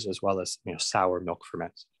starter cultures as well as sour milk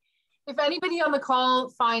ferments. If anybody on the call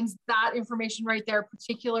finds that information right there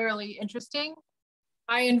particularly interesting,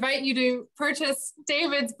 I invite you to purchase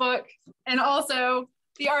David's book and also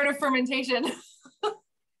The Art of Fermentation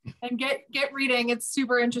and get reading. It's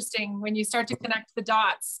super interesting when you start to connect the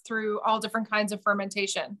dots through all different kinds of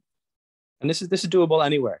fermentation. And this is doable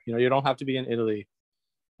anywhere. You don't have to be in Italy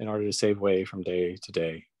in order to save whey from day to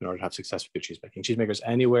day, in order to have success with your cheesemaking. Cheesemakers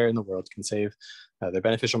anywhere in the world can save their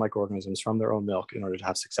beneficial microorganisms from their own milk in order to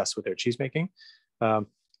have success with their cheesemaking.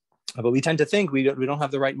 But we tend to think we don't have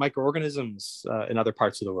the right microorganisms in other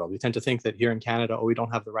parts of the world. We tend to think that here in Canada, we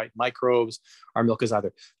don't have the right microbes. Our milk is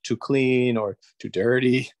either too clean or too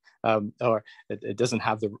dirty, or it doesn't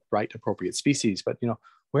have the right appropriate species. But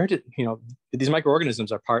these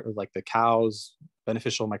microorganisms are part of like the cow's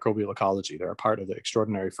beneficial microbial ecology. They're a part of the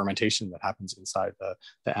extraordinary fermentation that happens inside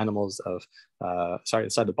the animals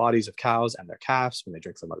inside the bodies of cows and their calves when they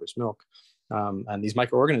drink their mother's milk. And these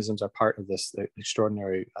microorganisms are part of this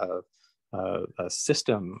extraordinary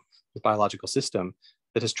system, this biological system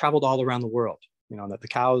that has traveled all around the world. That the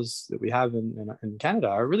cows that we have in Canada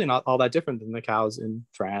are really not all that different than the cows in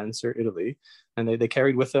France or Italy. And they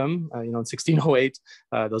carried with them, in 1608,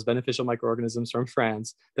 those beneficial microorganisms from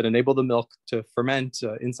France that enable the milk to ferment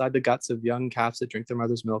inside the guts of young calves that drink their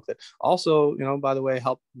mother's milk, that also, by the way,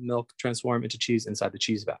 help milk transform into cheese inside the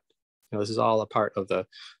cheese vat. This is all a part of the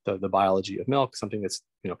biology of milk, something that's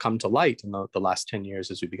come to light in the last 10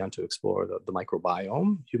 years as we've begun to explore the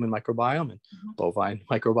microbiome, human microbiome and bovine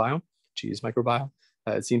microbiome, cheese microbiome.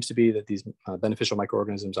 It seems to be that these beneficial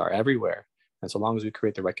microorganisms are everywhere. And so long as we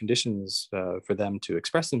create the right conditions for them to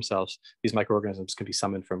express themselves, these microorganisms can be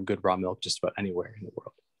summoned from good raw milk just about anywhere in the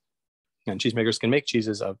world. And cheesemakers can make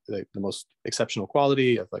cheeses of the most exceptional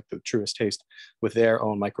quality, of like the truest taste, with their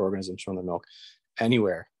own microorganisms from the milk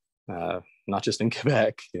anywhere. Not just in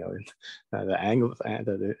Quebec, in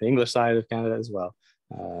the English side of Canada as well.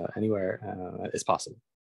 Anywhere is possible.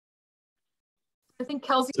 I think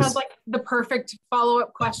Kelsey has like the perfect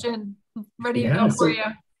follow-up question ready to go for you.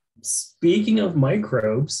 Speaking of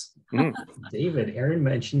microbes, David, Aaron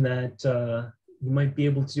mentioned that you might be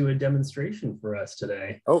able to do a demonstration for us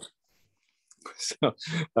today. Oh, so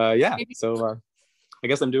yeah. So I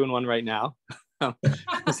guess I'm doing one right now.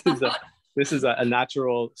 This is a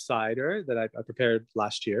natural cider that I prepared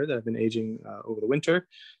last year that I've been aging over the winter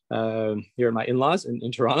here at my in-laws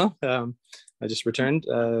in Toronto. I just returned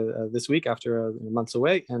this week after months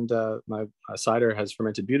away, and my cider has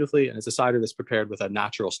fermented beautifully, and it's a cider that's prepared with a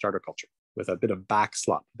natural starter culture, with a bit of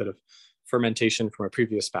backslop, a bit of fermentation from a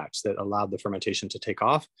previous batch that allowed the fermentation to take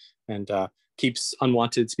off and keeps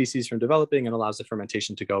unwanted species from developing and allows the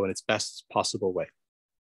fermentation to go in its best possible way.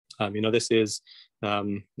 This is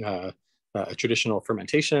a traditional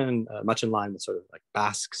fermentation, much in line with sort of like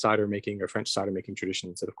Basque cider making or French cider making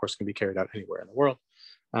traditions that, of course, can be carried out anywhere in the world.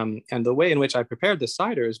 And the way in which I prepared this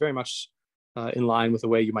cider is very much in line with the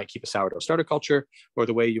way you might keep a sourdough starter culture, or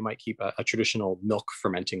the way you might keep a traditional milk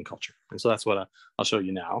fermenting culture. And so that's what I'll show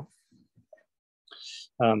you now.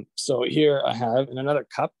 So here I have in another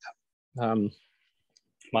cup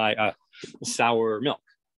my sour milk,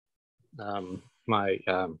 my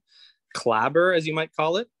clabber, as you might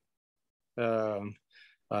call it. What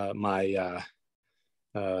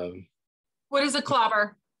is a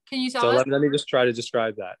clabber? Can you tell us? Let me just try to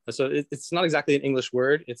describe that. So it's not exactly an English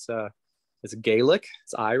word. It's Gaelic.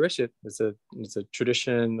 It's Irish. It's a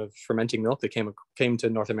tradition of fermenting milk that came to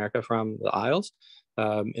North America from the Isles.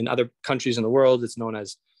 In other countries in the world, it's known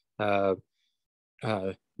as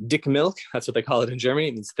dick milk. That's what they call it in Germany.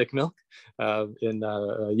 It means thick milk. In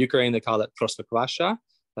Ukraine, they call it prostokvasha.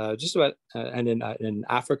 Just about, and in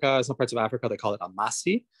Africa, some parts of Africa, they call it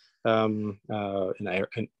amasi. In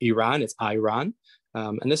Iran, it's ayran.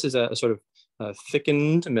 And this is a sort of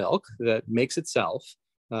thickened milk that makes itself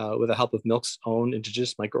with the help of milk's own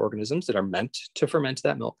indigenous microorganisms that are meant to ferment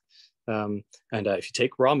that milk. And if you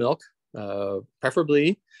take raw milk,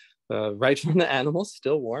 preferably right from the animals,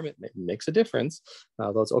 still warm, it makes a difference.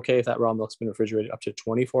 Though it's okay if that raw milk's been refrigerated up to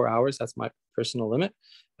 24 hours. That's my personal limit.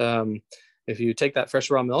 If you take that fresh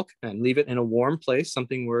raw milk and leave it in a warm place,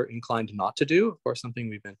 something we're inclined not to do, of course, something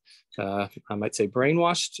we've been, I might say,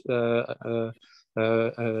 brainwashed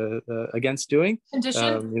against doing.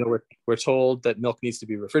 We're told that milk needs to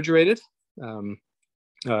be refrigerated.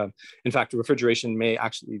 In fact, refrigeration may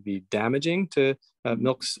actually be damaging to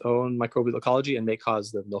milk's own microbial ecology and may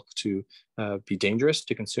cause the milk to be dangerous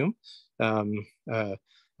to consume.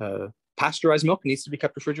 Pasteurized milk needs to be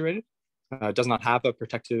kept refrigerated. It does not have a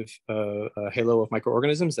protective halo of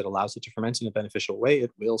microorganisms that allows it to ferment in a beneficial way. It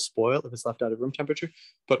will spoil if it's left out of room temperature,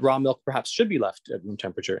 but raw milk perhaps should be left at room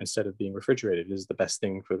temperature instead of being refrigerated. It is the best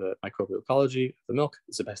thing for the microbial ecology of the milk.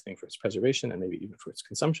 It's the best thing for its preservation and maybe even for its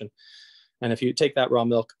consumption. And if you take that raw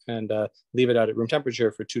milk and leave it out at room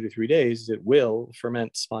temperature for 2 to 3 days, it will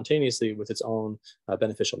ferment spontaneously with its own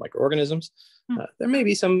beneficial microorganisms. There may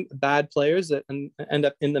be some bad players that end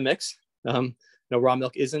up in the mix. Raw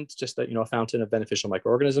milk isn't just a fountain of beneficial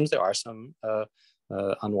microorganisms. There are some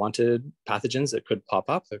unwanted pathogens that could pop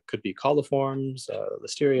up. There could be coliforms,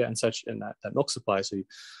 listeria, and such in that milk supply. So,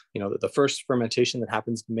 the first fermentation that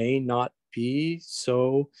happens may not be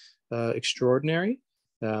so extraordinary.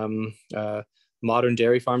 Modern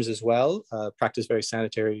dairy farms as well practice very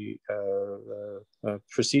sanitary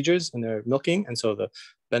procedures in their milking, and so the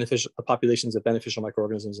populations of beneficial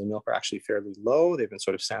microorganisms in milk are actually fairly low. They've been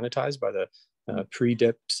sort of sanitized by the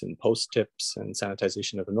pre-dips and post-tips and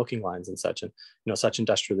sanitization of the milking lines and such. And such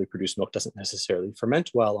industrially produced milk doesn't necessarily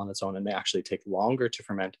ferment well on its own, and may actually take longer to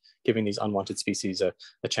ferment, giving these unwanted species a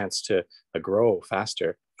chance to grow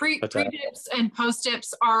faster. Pre-dips and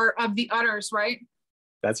post-dips are of the udders, right?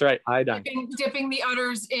 That's right, iodine. Dipping the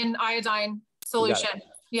udders in iodine solution.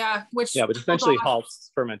 Yeah, which essentially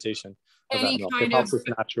halts fermentation of that milk. It helps this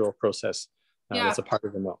natural process that's a part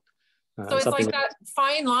of the milk. So it's like that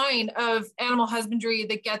fine line of animal husbandry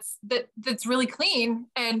that's really clean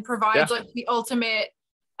and provides like the ultimate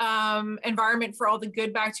environment for all the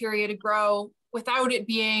good bacteria to grow without it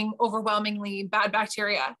being overwhelmingly bad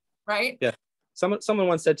bacteria, right? Yeah. Someone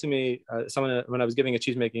once said to me, when I was giving a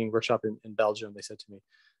cheesemaking workshop in Belgium, they said to me,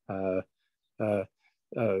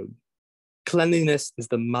 cleanliness is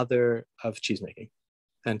the mother of cheesemaking.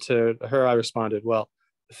 And to her, I responded, well,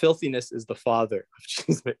 filthiness is the father of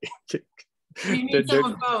cheesemaking. You need some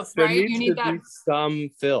of both, right? You need that. Be some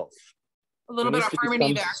filth. A little bit of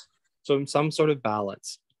harmony there. So some sort of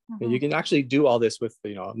balance. Mm-hmm. You can actually do all this with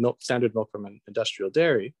standard milk from an industrial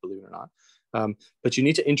dairy, believe it or not. But you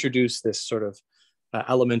need to introduce this sort of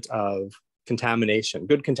element of contamination,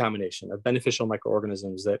 good contamination of beneficial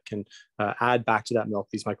microorganisms that can add back to that milk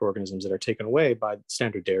these microorganisms that are taken away by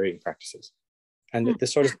standard dairying practices. And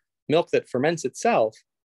this sort of milk that ferments itself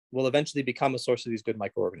will eventually become a source of these good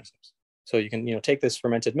microorganisms. So you can, take this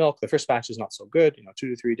fermented milk. The first batch is not so good. 2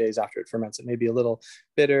 to 3 days after it ferments, it may be a little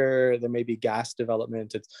bitter. There may be gas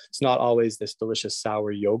development. It's not always this delicious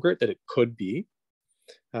sour yogurt that it could be.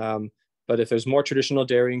 But if there's more traditional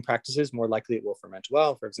dairying practices, more likely it will ferment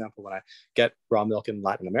well. For example, when I get raw milk in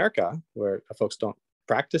Latin America, where folks don't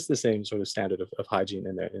practice the same sort of standard of hygiene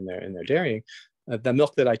in their dairying, the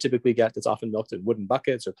milk that I typically get that's often milked in wooden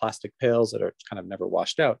buckets or plastic pails that are kind of never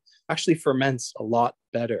washed out actually ferments a lot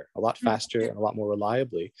better, a lot faster, and a lot more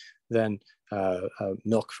reliably than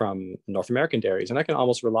milk from North American dairies. And I can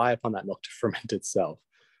almost rely upon that milk to ferment itself,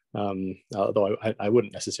 although I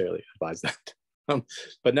wouldn't necessarily advise that.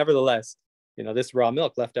 But nevertheless, this raw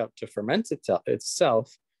milk left out to ferment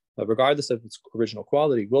itself, regardless of its original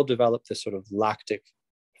quality, will develop this sort of lactic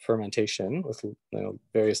fermentation with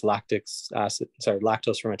various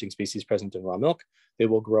lactose fermenting species present in raw milk. They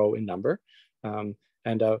will grow in number, and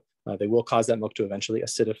they will cause that milk to eventually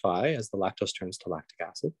acidify as the lactose turns to lactic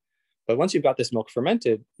acid. But once you've got this milk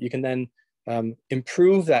fermented, you can then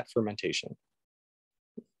improve that fermentation.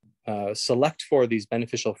 Select for these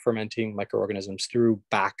beneficial fermenting microorganisms through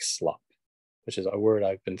backslop, which is a word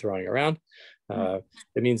I've been throwing around. It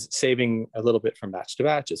means saving a little bit from batch to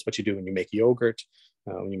batch. It's what you do when you make yogurt,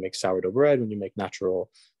 when you make sourdough bread, when you make natural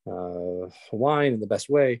wine in the best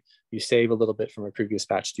way. You save a little bit from a previous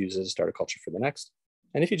batch to use as a starter culture for the next.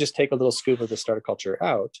 And if you just take a little scoop of the starter culture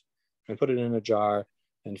out and put it in a jar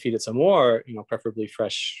and feed it some more, preferably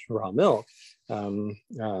fresh raw milk,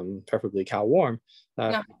 preferably cow warm,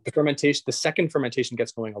 the second fermentation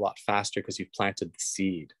gets going a lot faster because you've planted the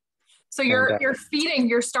seed. So you're feeding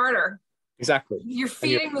your starter. Exactly. You're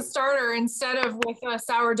feeding the starter instead of with a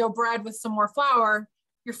sourdough bread with some more flour.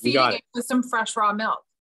 You're feeding it with some fresh raw milk.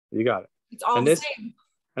 You got it. It's all the same.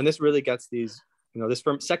 And this really gets these, this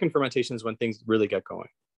second fermentation is when things really get going.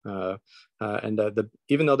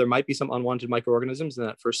 Even though there might be some unwanted microorganisms in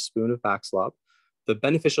that first spoon of backslop, the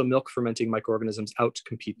beneficial milk fermenting microorganisms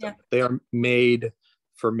outcompete them. Yeah. They are made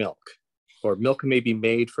for milk, or milk may be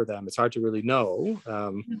made for them. It's hard to really know,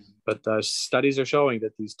 but studies are showing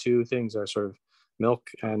that these two things are sort of, milk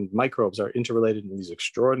and microbes are interrelated in these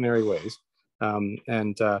extraordinary ways.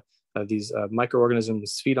 These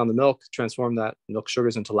microorganisms feed on the milk, transform that milk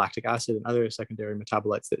sugars into lactic acid and other secondary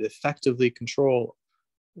metabolites that effectively control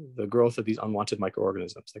the growth of these unwanted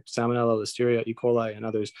microorganisms like Salmonella, Listeria, E. coli, and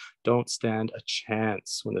others don't stand a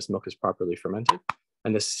chance when this milk is properly fermented.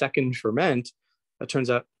 And the second ferment, that turns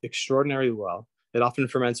out extraordinarily well. It often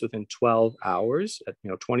ferments within 12 hours at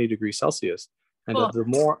 20 degrees Celsius. And the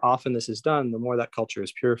more often this is done, the more that culture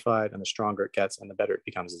is purified and the stronger it gets and the better it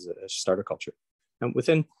becomes as a starter culture. And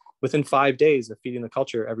within 5 days of feeding the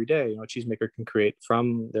culture every day, a cheesemaker can create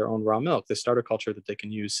from their own raw milk the starter culture that they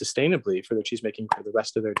can use sustainably for their cheesemaking for the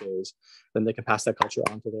rest of their days. Then they can pass that culture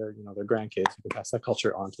on to their grandkids, who can pass that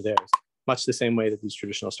culture on to theirs, much the same way that these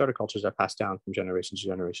traditional starter cultures are passed down from generation to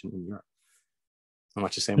generation in Europe. And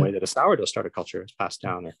much the same way that a sourdough starter culture is passed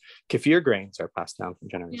down, or kefir grains are passed down from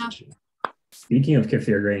generation to generation. Speaking of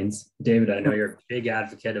kefir grains, David, I know you're a big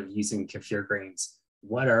advocate of using kefir grains.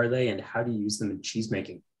 What are they and how do you use them in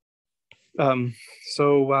cheesemaking?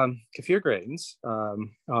 Kefir grains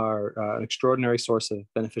are an extraordinary source of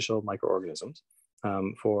beneficial microorganisms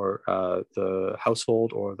for the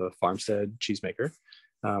household or the farmstead cheesemaker.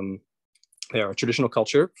 They are a traditional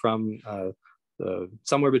culture from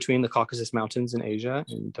somewhere between the Caucasus Mountains in Asia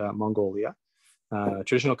and Mongolia.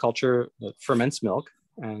 Traditional culture that ferments milk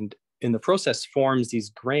and in the process forms these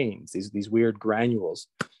grains, these weird granules,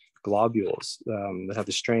 globules that have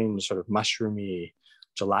this strange sort of mushroomy,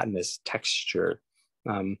 gelatinous texture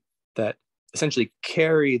that essentially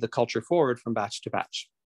carry the culture forward from batch to batch.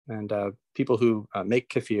 And people who make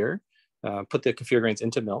kefir put the kefir grains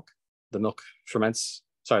into milk. The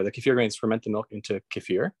kefir grains ferment the milk into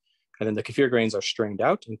kefir. And then the kefir grains are strained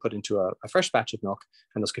out and put into a fresh batch of milk.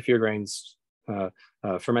 And those kefir grains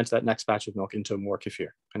ferment that next batch of milk into more kefir.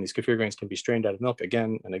 And these kefir grains can be strained out of milk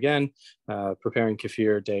again and again, preparing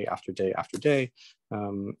kefir day after day after day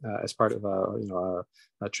as part of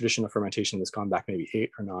a tradition of fermentation that's gone back maybe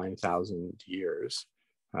 8,000 or 9,000 years.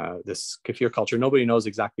 This kefir culture, nobody knows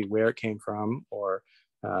exactly where it came from or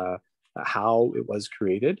how it was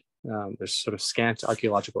created. There's sort of scant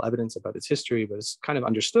archaeological evidence about its history, but it's kind of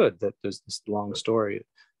understood that there's this long story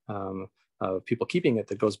of people keeping it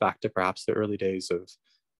that goes back to perhaps the early days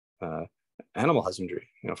of animal husbandry,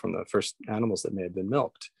 from the first animals that may have been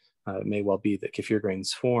milked. It may well be that kefir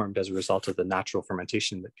grains formed as a result of the natural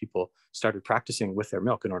fermentation that people started practicing with their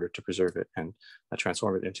milk in order to preserve it and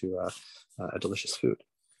transform it into a delicious food.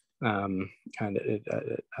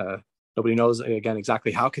 Nobody knows, again,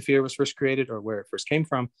 exactly how kefir was first created or where it first came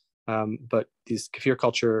from, but this kefir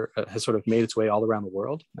culture has sort of made its way all around the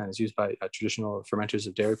world and is used by traditional fermenters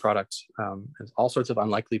of dairy products in all sorts of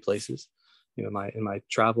unlikely places. in my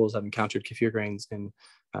travels, I've encountered kefir grains in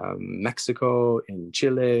Mexico, in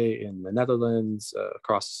Chile, in the Netherlands,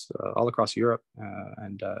 all across Europe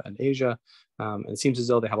and Asia. And it seems as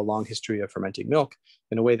though they have a long history of fermenting milk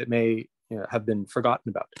in a way that may have been forgotten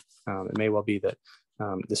about. It may well be that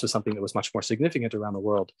this was something that was much more significant around the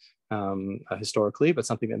world historically, but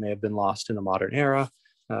something that may have been lost in the modern era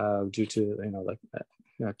due to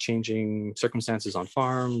changing circumstances on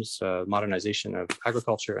farms, modernization of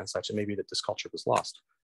agriculture and such. And maybe that this culture was lost.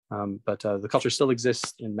 But the culture still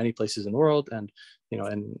exists in many places in the world. And,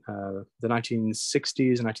 in the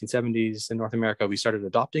 1960s and 1970s in North America, we started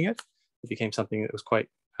adopting it. It became something that was quite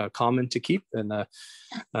common to keep in the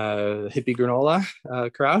hippie granola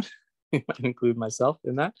crowd. I include myself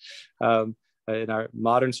in that. In our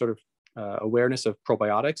modern sort of awareness of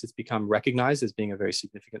probiotics, it's become recognized as being a very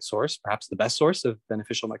significant source, perhaps the best source of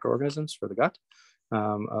beneficial microorganisms for the gut,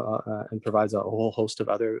 and provides a whole host of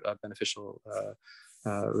other beneficial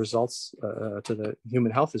results to the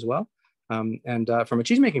human health as well. And from a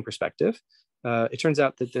cheesemaking perspective, it turns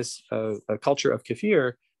out that this culture of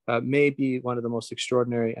kefir may be one of the most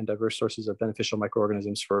extraordinary and diverse sources of beneficial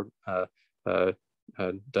microorganisms for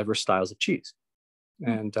diverse styles of cheese.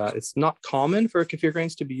 And it's not common for kefir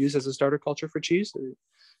grains to be used as a starter culture for cheese.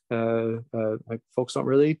 Folks don't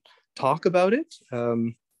really talk about it,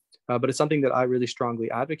 but it's something that I really strongly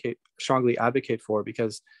advocate for,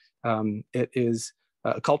 because it is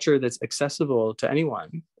a culture that's accessible to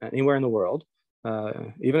anyone, anywhere in the world,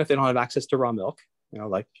 even if they don't have access to raw milk.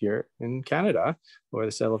 Like here in Canada, where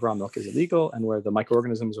the sale of raw milk is illegal and where the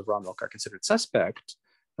microorganisms of raw milk are considered suspect.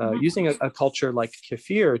 Using a culture like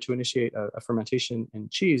kefir to initiate a fermentation in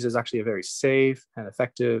cheese is actually a very safe and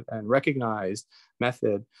effective and recognized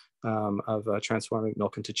method of transforming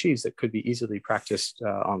milk into cheese that could be easily practiced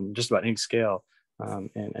on just about any scale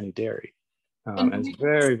in any dairy. And it's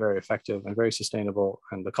very, very effective and very sustainable.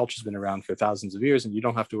 And the culture's been around for thousands of years, and you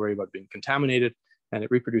don't have to worry about being contaminated. And it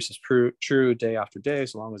reproduces true day after day,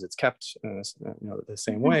 so long as it's kept the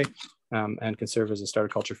same way, and can serve as a starter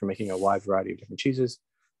culture for making a wide variety of different cheeses.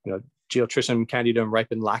 Geotrichum candidum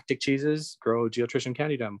ripened lactic cheeses grow Geotrichum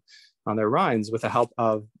candidum on their rinds with the help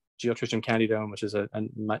of Geotrichum candidum, which is a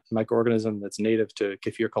microorganism that's native to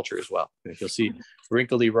kefir culture as well. You'll see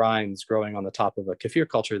wrinkly rinds growing on the top of a kefir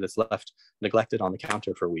culture that's left neglected on the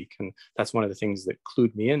counter for a week. And that's one of the things that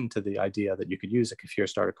clued me into the idea that you could use a kefir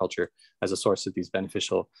starter culture as a source of these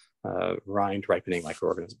beneficial rind ripening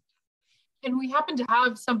microorganisms. And we happen to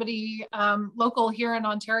have somebody local here in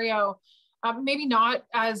Ontario, maybe not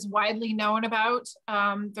as widely known about.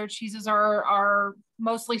 Their cheeses are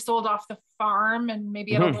mostly sold off the farm and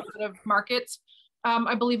maybe at a little bit of markets,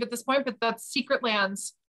 I believe at this point, but that's Secret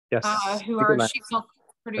Lands, yes, who are sheep milk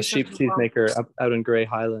producers. A sheep cheese maker out in Grey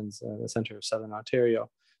Highlands, the center of Southern Ontario.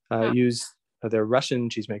 Use they're Russian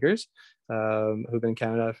cheesemakers who've been in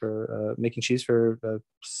Canada for making cheese for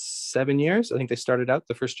 7 years. I think they started out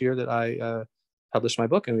the first year that I published my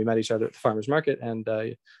book, and we met each other at the farmer's market and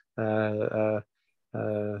had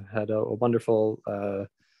a wonderful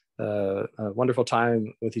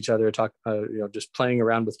time with each other, just playing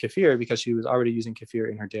around with kefir, because she was already using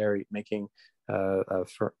kefir in her dairy, making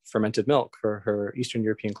fermented milk for her Eastern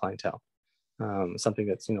European clientele. Something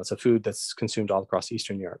that's, it's a food that's consumed all across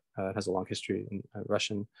Eastern Europe. It has a long history in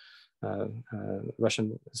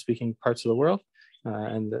Russian-speaking parts of the world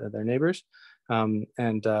and their neighbors.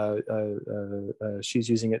 She's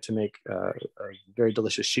using it to make a very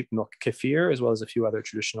delicious sheep milk kefir, as well as a few other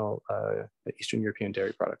traditional Eastern European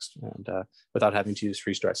dairy products, and without having to use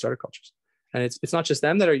freeze-dried starter cultures. And it's not just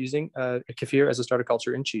them that are using kefir as a starter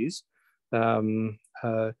culture in cheese. Liberté,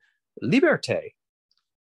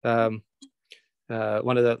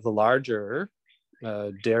 one of the larger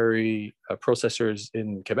dairy processors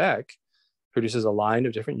in Quebec, produces a line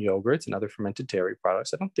of different yogurts and other fermented dairy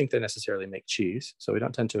products. I don't think they necessarily make cheese, so we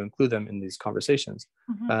don't tend to include them in these conversations.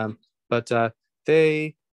 But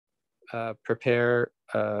they prepare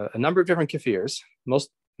a number of different kefirs,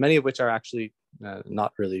 many of which are actually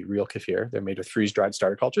not really real kefir. They're made with freeze-dried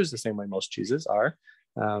starter cultures, the same way most cheeses are,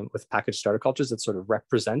 with packaged starter cultures that sort of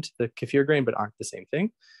represent the kefir grain but aren't the same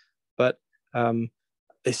thing. But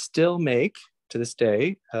they still make, to this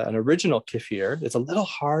day, an original kefir. It's a little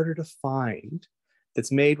harder to find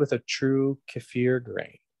that's made with a true kefir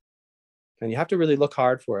grain. And you have to really look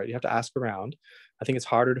hard for it. You have to ask around. I think it's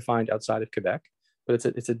harder to find outside of Quebec, but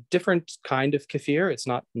it's a different kind of kefir. It's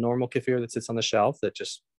not normal kefir that sits on the shelf, that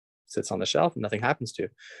just sits on the shelf and nothing happens to.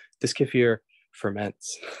 This kefir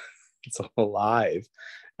ferments. It's alive,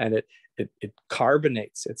 and it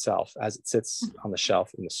carbonates itself as it sits on the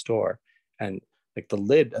shelf in the store. And like the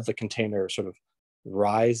lid of the container sort of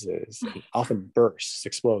rises, and often bursts,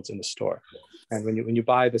 explodes in the store. And when you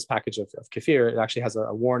buy this package of kefir, it actually has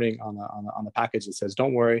a warning on the package that says,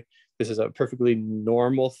 don't worry, this is a perfectly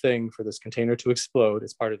normal thing for this container to explode.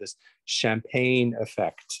 It's part of this champagne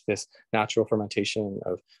effect, this natural fermentation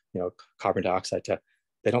of, carbon dioxide to,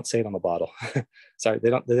 they don't say it on the bottle. Sorry, they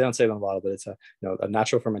don't say it on the bottle, but it's a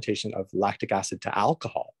natural fermentation of lactic acid to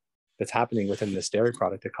alcohol that's happening within this dairy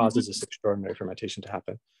product that causes this extraordinary fermentation to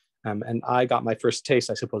happen. And I got my first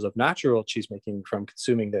taste, I suppose, of natural cheese making from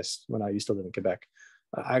consuming this when I used to live in Quebec.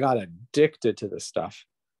 I got addicted to this stuff.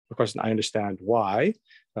 Of course, I understand why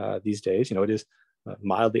these days. It is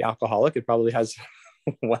mildly alcoholic. It probably has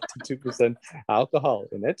 1 to 2% alcohol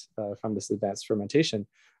in it from this advanced fermentation.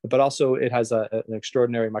 But also it has an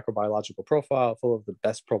extraordinary microbiological profile full of the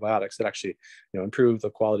best probiotics that actually improve the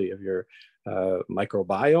quality of your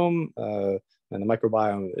microbiome. And the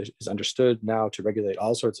microbiome is understood now to regulate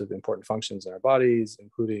all sorts of important functions in our bodies,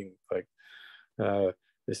 including like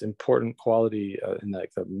this important quality in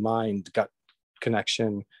like the mind-gut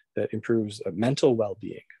connection that improves mental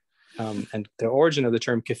well-being. And the origin of the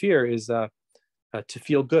term kefir is to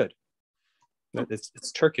feel good.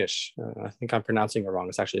 It's Turkish. I think I'm pronouncing it wrong.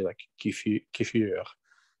 It's actually like kefir.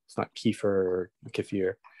 It's not kefir or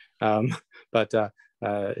kefir. But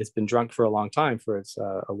it's been drunk for a long time for its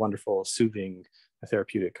a wonderful, soothing,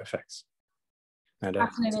 therapeutic effects. And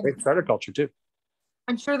it's a great starter culture too.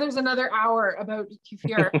 I'm sure there's another hour about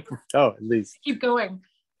kefir. Oh, at least. Keep going.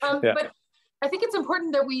 But I think it's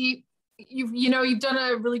important that you've done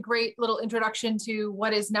a really great little introduction to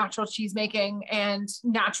what is natural cheesemaking and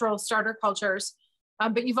natural starter cultures.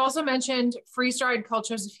 But you've also mentioned freeze-dried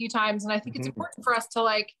cultures a few times. And I think it's important for us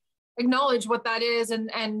to acknowledge what that is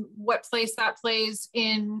and what place that plays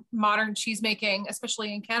in modern cheesemaking,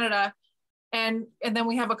 especially in Canada. And then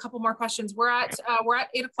we have a couple more questions. We're at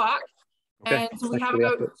 8 o'clock. Okay. And we have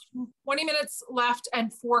about 20 minutes left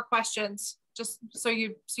and 4 questions, just so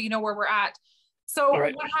you know where we're at. So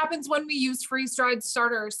what happens when we use freeze-dried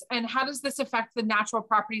starters, and how does this affect the natural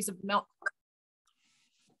properties of milk?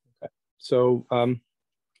 Okay. So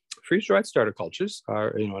freeze-dried starter cultures are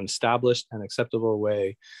an established and acceptable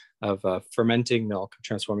way of fermenting milk,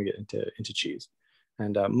 transforming it into cheese.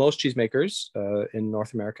 And most cheesemakers in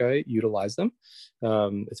North America utilize them.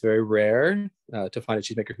 It's very rare to find a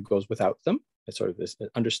cheesemaker who goes without them. It's sort of this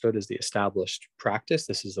understood as the established practice.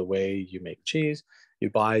 This is the way you make cheese. You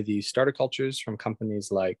buy these starter cultures from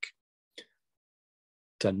companies like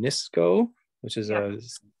Danisco, which is a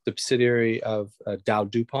subsidiary of Dow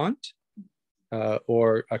DuPont,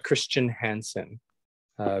 or Christian Hansen,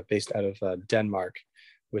 based out of Denmark,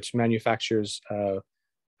 which manufactures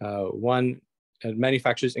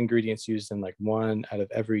manufactures ingredients used in like 1 out of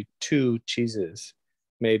every 2 cheeses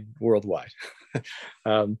made worldwide.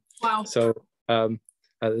 Wow. So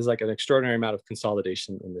there's like an extraordinary amount of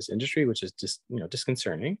consolidation in this industry, which is just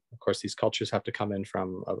disconcerting. Of course, these cultures have to come in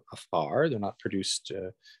from afar. They're not produced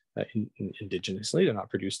indigenously. They're not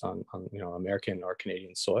produced on American or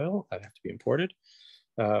Canadian soil. That have to be imported.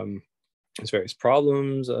 There's various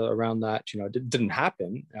problems around that. It didn't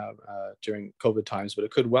happen during COVID times, but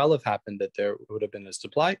it could well have happened that there would have been a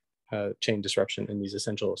supply chain disruption in these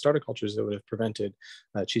essential starter cultures that would have prevented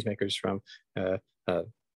cheesemakers from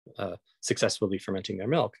successfully fermenting their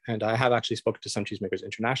milk. And I have actually spoken to some cheesemakers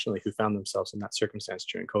internationally who found themselves in that circumstance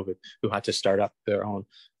during COVID, who had to start up their own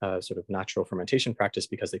sort of natural fermentation practice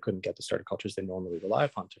because they couldn't get the starter cultures they normally rely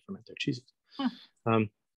upon to ferment their cheeses.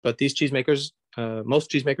 But these cheesemakers, most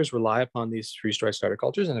cheesemakers rely upon these freeze-dried starter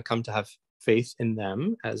cultures and have come to have faith in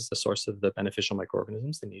them as the source of the beneficial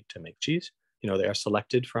microorganisms they need to make cheese. They're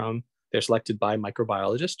selected by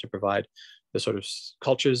microbiologists to provide the sort of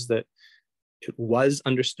cultures that it was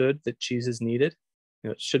understood that cheeses needed.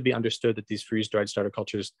 It should be understood that these freeze-dried starter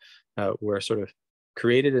cultures were sort of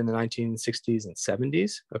created in the 1960s and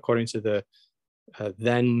 70s, according to the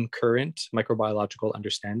then current microbiological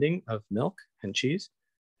understanding of milk and cheese.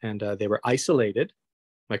 And they were isolated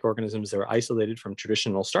microorganisms that were isolated from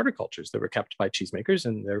traditional starter cultures that were kept by cheesemakers,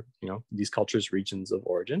 and they're, these cultures' regions of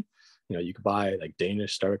origin. You could buy like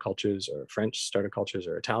Danish starter cultures or French starter cultures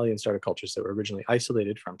or Italian starter cultures that were originally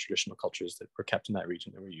isolated from traditional cultures that were kept in that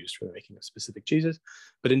region that were used for the making of specific cheeses.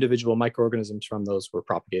 But individual microorganisms from those were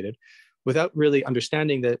propagated without really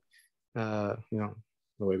understanding that, the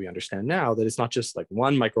way we understand now, that it's not just like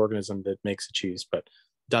one microorganism that makes a cheese, but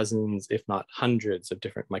dozens, if not hundreds, of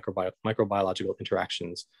different microbiological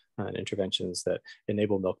interactions and interventions that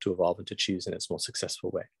enable milk to evolve into cheese in its most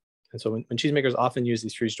successful way. And so when cheesemakers often use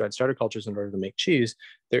these freeze-dried starter cultures in order to make cheese,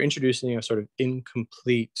 they're introducing a sort of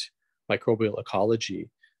incomplete microbial ecology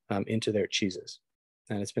into their cheeses.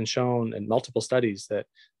 And it's been shown in multiple studies that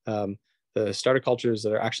the starter cultures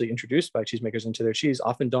that are actually introduced by cheesemakers into their cheese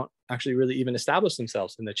often don't actually really even establish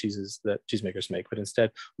themselves in the cheeses that cheesemakers make, but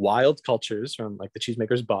instead wild cultures from like the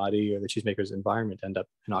cheesemaker's body or the cheesemaker's environment end up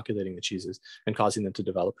inoculating the cheeses and causing them to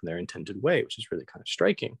develop in their intended way, which is really kind of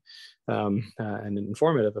striking and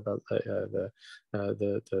informative about the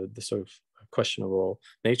sort of questionable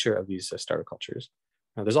nature of these starter cultures.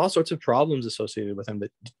 There's all sorts of problems associated with them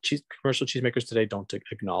that commercial cheesemakers today don't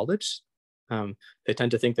acknowledge. They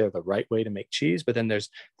tend to think they're the right way to make cheese, but then there's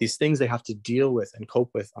these things they have to deal with and cope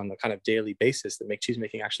with on the kind of daily basis that make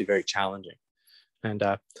cheesemaking actually very challenging. And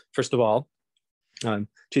first of all,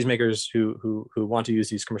 cheesemakers who want to use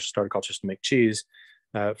these commercial starter cultures to make cheese,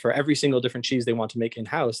 for every single different cheese they want to make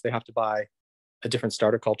in-house, they have to buy a different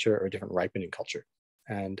starter culture or a different ripening culture.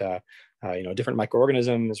 And different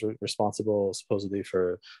microorganism is responsible supposedly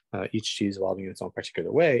for each cheese evolving in its own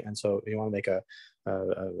particular way. And so you want to make a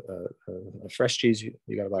fresh cheese,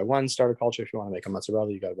 you got to buy one starter culture. If you want to make a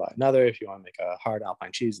mozzarella, you got to buy another. If you want to make a hard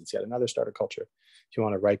alpine cheese, it's yet another starter culture. If you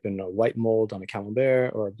want to ripen a white mold on a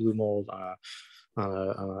camembert or a blue mold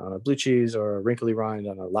on a blue cheese or a wrinkly rind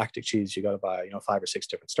on a lactic cheese, you got to buy 5 or 6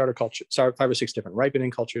 different starter cultures, 5 or 6 different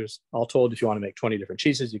ripening cultures. All told, if you want to make 20 different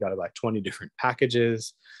cheeses, you got to buy 20 different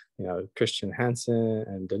packages. Christian Hansen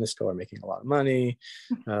and Danisco are making a lot of money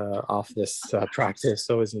off this practice.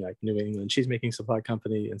 So is New England Cheesemaking Supply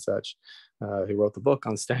Company and such, who wrote the book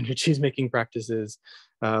on standard cheesemaking practices.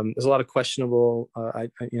 There's a lot of questionable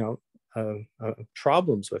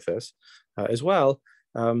problems with this as well.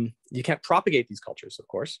 You can't propagate these cultures, of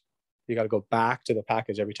course. You got to go back to the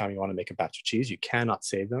package every time you want to make a batch of cheese. You cannot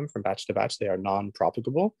save them from batch to batch. They are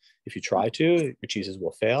non-propagable. If you try to, your cheeses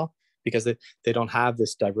will fail because they don't have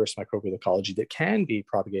this diverse microbial ecology that can be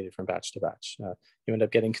propagated from batch to batch. You end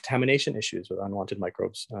up getting contamination issues with unwanted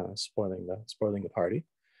microbes spoiling the party.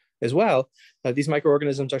 As well, these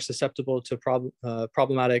microorganisms are susceptible to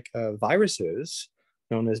problematic viruses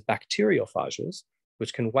known as bacteriophages,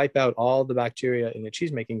 which can wipe out all the bacteria in a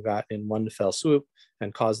cheesemaking vat in one fell swoop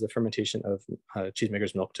and cause the fermentation of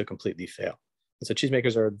cheesemakers' milk to completely fail. And so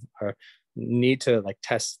cheesemakers need to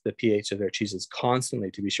test the pH of their cheeses constantly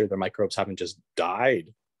to be sure their microbes haven't just died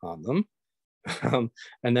on them.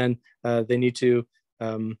 And then they need to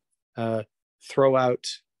throw out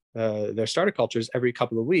their starter cultures every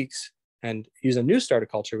couple of weeks and use a new starter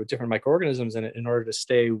culture with different microorganisms in it in order to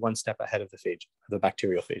stay one step ahead of the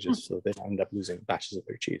bacterial phages, so they don't end up losing batches of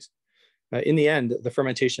their cheese. In the end, the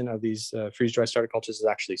fermentation of these freeze-dried starter cultures is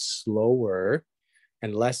actually slower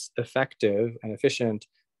and less effective and efficient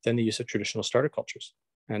than the use of traditional starter cultures.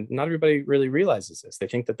 And not everybody really realizes this. They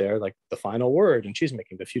think that they're like the final word in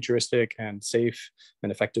cheesemaking, the futuristic and safe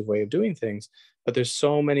and effective way of doing things. But there's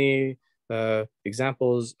so many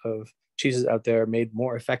examples of cheeses out there made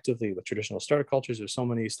more effectively with traditional starter cultures. There's so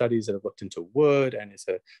many studies that have looked into wood and its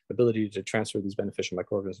ability to transfer these beneficial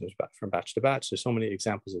microorganisms from batch to batch. There's so many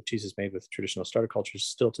examples of cheeses made with traditional starter cultures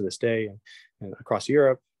still to this day and across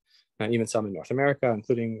Europe, and even some in North America,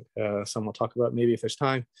 including some we'll talk about maybe if there's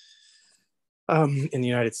time, in the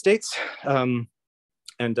United States. And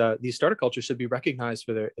these starter cultures should be recognized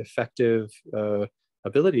for their effective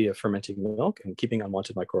ability of fermenting milk and keeping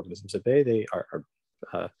unwanted microorganisms at bay.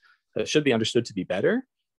 They should be understood to be better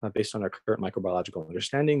based on our current microbiological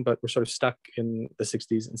understanding, but we're sort of stuck in the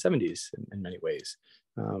 60s and 70s in many ways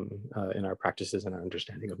in our practices and our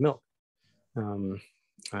understanding of milk. And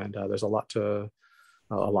there's a lot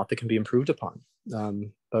that can be improved upon.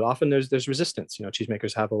 But often there's resistance.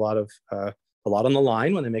 Cheesemakers have a lot on the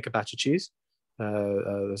line when they make a batch of cheese.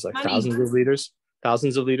 There's like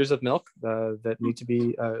thousands of liters of milk that need to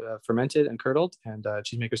be fermented and curdled, and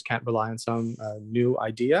cheesemakers can't rely on some new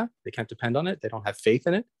idea. They can't depend on it. They don't have faith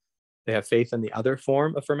in it. They have faith in the other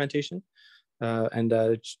form of fermentation, and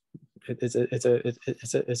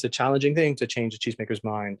it's a challenging thing to change a cheesemaker's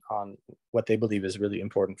mind on what they believe is really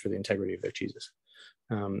important for the integrity of their cheeses.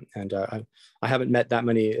 I haven't met that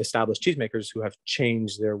many established cheesemakers who have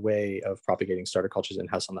changed their way of propagating starter cultures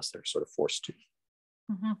in-house unless they're sort of forced to.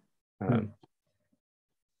 Mm-hmm.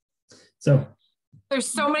 So there's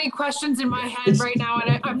so many questions in my head right now,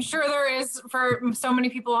 and I'm sure there is for so many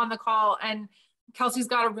people on the call. And Kelsey's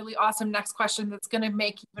got a really awesome next question that's going to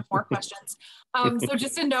make even more questions. So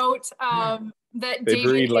just a note that they David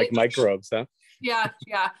breed like microbes, huh? Yeah.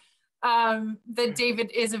 That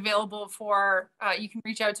David is available for. You can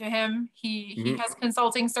reach out to him. He has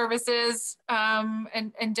consulting services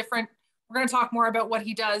and different. We're going to talk more about what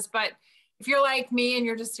he does, but if you're like me and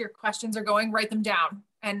your questions are going, write them down,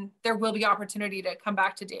 and there will be opportunity to come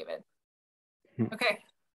back to David. Okay,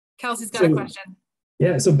 Kelsey's got a question.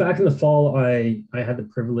 Yeah, so back in the fall, I had the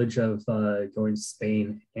privilege of going to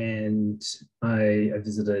Spain, and I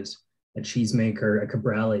visited a cheesemaker, a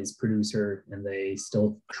Cabrales producer, and they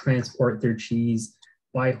still transport their cheese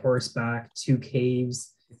by horseback to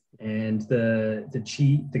caves, and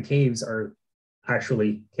the caves are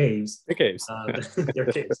actually caves. The caves. They're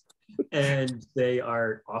caves, and they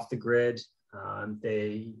are off the grid.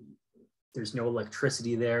 They There's no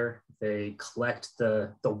electricity there. They collect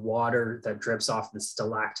the water that drips off the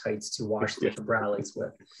stalactites to wash the Cabrales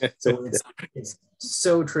with. So it's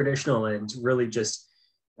so traditional, and really just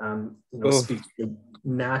speaks to the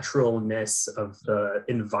naturalness of the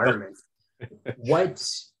environment. What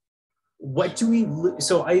do we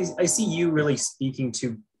so I see you really speaking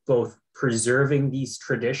to both preserving these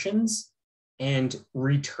traditions and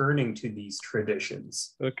returning to these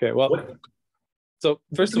traditions. Okay, well, so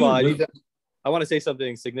first of all, I want to say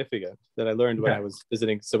something significant that I learned when I was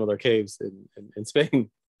visiting similar caves in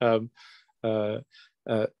Spain. A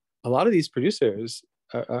lot of these producers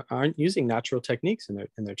aren't using natural techniques in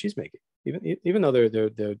their cheese making, even though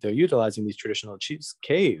they're utilizing these traditional cheese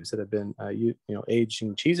caves that have been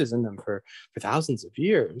aging cheeses in them for thousands of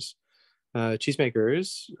years.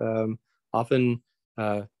 Cheesemakers often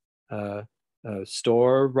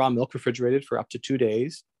store raw milk refrigerated for up to 2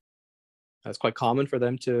 days. It's quite common for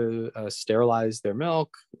them to sterilize their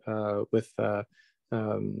milk with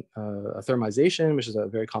thermization, which is a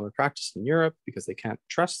very common practice in Europe because they can't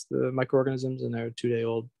trust the microorganisms in their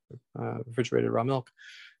 2-day-old refrigerated raw milk.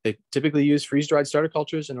 They typically use freeze-dried starter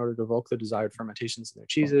cultures in order to evoke the desired fermentations in their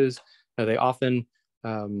cheeses. They often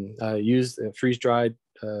use freeze-dried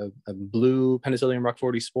blue Penicillium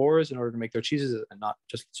roqueforti spores in order to make their cheeses, and not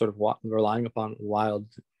just sort of relying upon wild,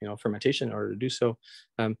 fermentation in order to do so.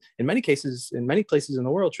 In many cases, in many places in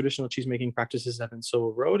the world, traditional cheesemaking practices have been so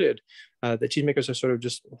eroded that cheesemakers are sort of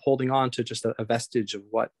just holding on to just a vestige of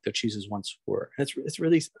what their cheeses once were. And it's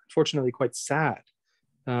really, unfortunately, quite sad.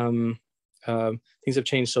 Things have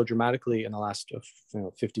changed so dramatically in the last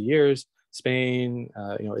 50 years. Spain,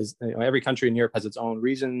 every country in Europe has its own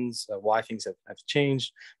reasons why things have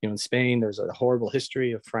changed. In Spain, there's a horrible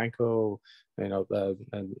history of Franco,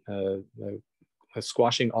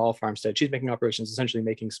 squashing all farmstead cheesemaking operations, essentially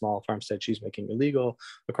making small farmstead cheesemaking illegal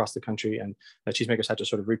across the country. And cheesemakers had to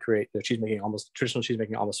sort of recreate their traditional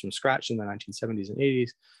cheesemaking almost from scratch in the 1970s and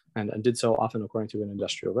 80s, and did so often according to an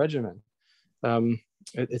industrial regimen.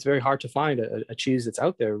 It's very hard to find a cheese that's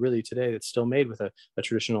out there really today that's still made with a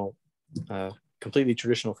traditional, completely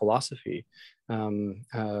traditional philosophy,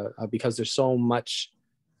 because there's so much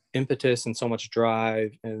impetus and so much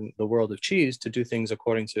drive in the world of cheese to do things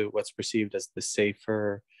according to what's perceived as the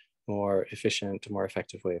safer, more efficient, more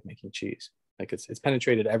effective way of making cheese. Like it's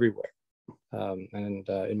penetrated everywhere. And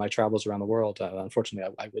in my travels around the world,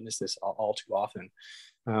 unfortunately, I witnessed this all too often.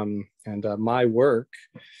 And my work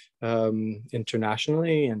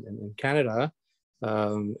internationally and in Canada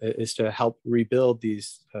is to help rebuild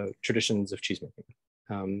these traditions of cheesemaking,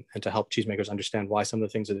 and to help cheesemakers understand why some of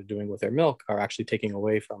the things that they're doing with their milk are actually taking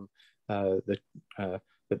away from the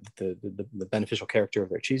beneficial character of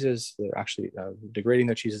their cheeses. They're actually degrading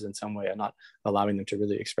their cheeses in some way and not allowing them to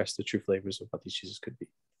really express the true flavors of what these cheeses could be.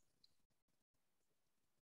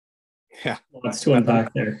 Yeah, lots to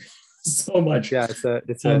unpack there. So much. Yeah,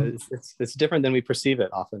 it's different than we perceive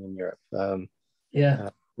it often in Europe.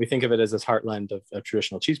 We think of it as this heartland of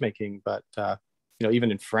traditional cheesemaking, but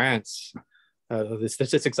even in France, the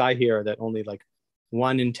statistics I hear are that only like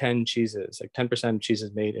 1 in 10 cheeses, like 10% of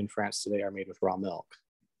cheeses made in France today, are made with raw milk.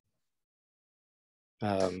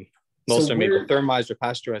 Most are made with thermized or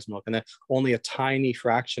pasteurized milk, and then only a tiny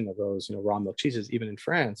fraction of those, raw milk cheeses, even in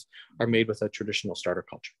France, are made with a traditional starter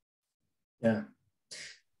culture. Yeah.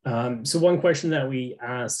 So one question that we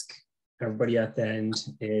ask everybody at the end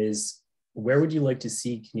is, where would you like to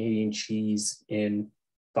see Canadian cheese in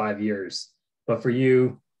 5 year? But for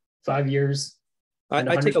you, 5 years?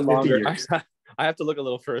 I take a longer. I have to look a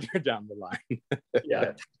little further down the line.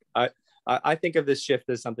 Yeah. I think of this shift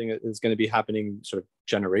as something that is going to be happening sort of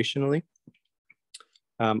generationally.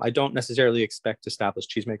 I don't necessarily expect established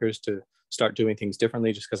cheesemakers to start doing things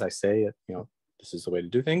differently just because I say it, this is the way to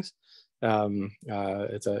do things.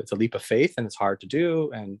 It's a leap of faith, and it's hard to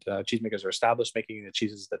do. And cheesemakers are established making the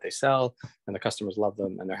cheeses that they sell, and the customers love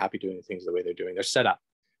them, and they're happy doing things the way they're doing. They're set up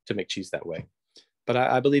to make cheese that way. But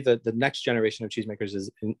I believe that the next generation of cheesemakers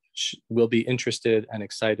will be interested and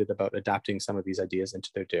excited about adapting some of these ideas into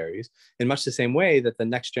their dairies, in much the same way that the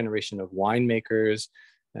next generation of winemakers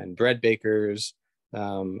and bread bakers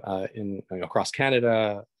across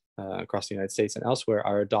Canada, across the United States and elsewhere,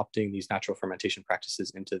 are adopting these natural fermentation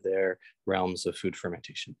practices into their realms of food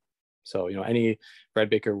fermentation. So, any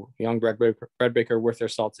young bread baker worth their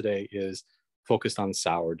salt today is focused on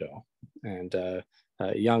sourdough. And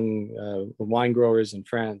young wine growers in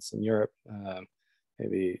France and Europe,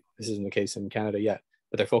 maybe this isn't the case in Canada yet,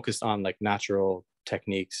 but they're focused on like natural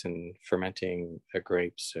techniques and fermenting their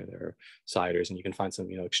grapes or their ciders. And you can find some,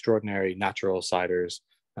 extraordinary natural ciders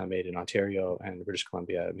made in Ontario and British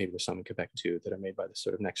Columbia, maybe there's some in Quebec too, that are made by the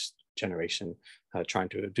sort of next generation, trying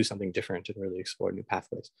to do something different and really explore new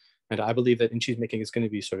pathways. And I believe that in cheesemaking it's going to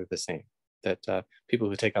be sort of the same, that people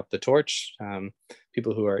who take up the torch,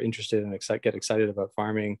 people who are interested and get excited about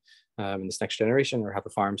farming in this next generation or have the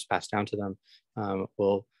farms passed down to them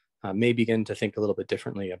will may begin to think a little bit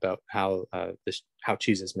differently about how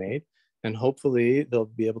cheese is made. And hopefully they'll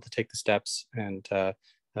be able to take the steps and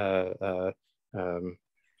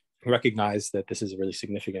recognize that this is really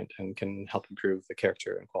significant and can help improve the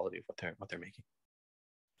character and quality of what they're making.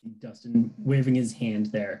 Dustin waving his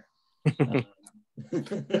hand there.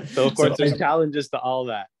 So of course there's challenges to all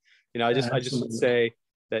that. I just would say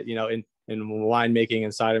that in winemaking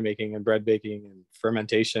and cider making and bread baking and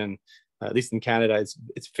fermentation, at least in Canada,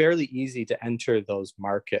 it's fairly easy to enter those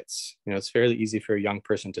markets. It's fairly easy for a young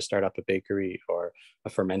person to start up a bakery or a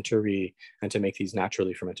fermentery and to make these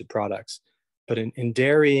naturally fermented products. But in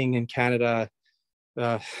dairying in Canada,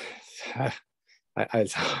 it's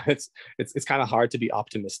kind of hard to be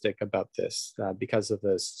optimistic about this because of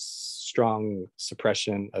the strong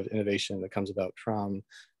suppression of innovation that comes about from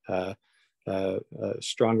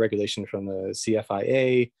strong regulation from the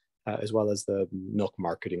CFIA, as well as the Milk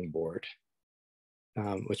Marketing Board,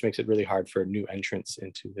 which makes it really hard for new entrants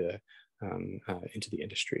into the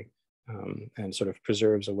industry, and sort of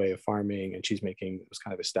preserves a way of farming and cheesemaking that was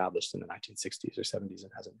kind of established in the 1960s or 70s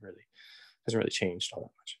and hasn't really changed all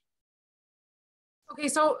that much. Okay,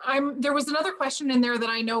 so there was another question in there that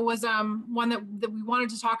I know was one that we wanted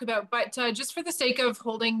to talk about, but just for the sake of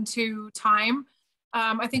holding to time,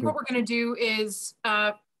 I think what we're going to do is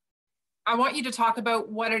I want you to talk about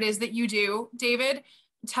what it is that you do, David.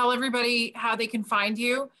 Tell everybody how they can find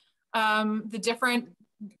you, all the different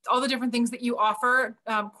things that you offer,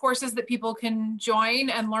 courses that people can join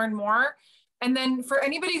and learn more. And then for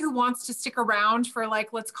anybody who wants to stick around for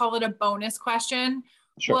let's call it a bonus question,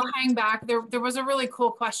 sure. We'll hang back. There was a really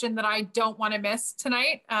cool question that I don't want to miss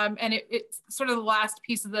tonight. And it's sort of the last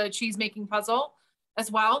piece of the cheese making puzzle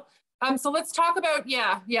as well. So let's talk about,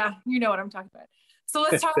 yeah, you know what I'm talking about. So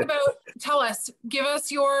let's talk about, give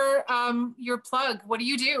us your plug. What do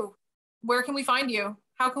you do? Where can we find you?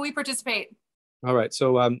 How can we participate? All right.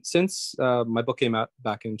 So since my book came out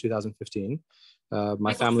back in 2015,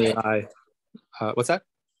 my family and I, what's that?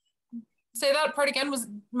 Say that part again. Was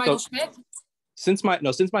Michael Schmidt? Since my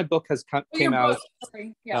book has came out,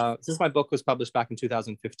 since my book was published back in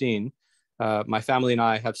 2015, my family and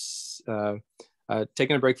I have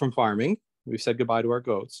taken a break from farming. We've said goodbye to our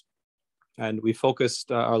goats, and we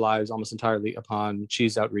focused our lives almost entirely upon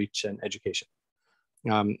cheese outreach and education.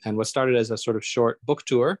 And what started as a sort of short book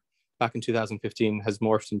tour back in 2015 has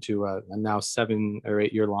morphed into a now 7 or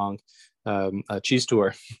 8 year long cheese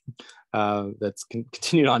tour that's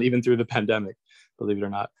continued on even through the pandemic, believe it or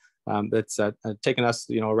not. That's taken us,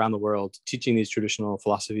 around the world, teaching these traditional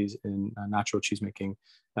philosophies in natural cheesemaking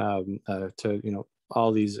to,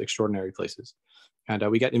 all these extraordinary places. And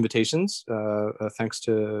we get invitations, thanks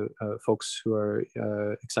to folks who are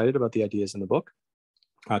excited about the ideas in the book,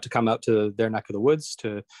 to come out to their neck of the woods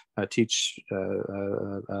to teach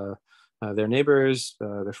their neighbors,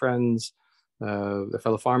 their friends, their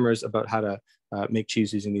fellow farmers about how to make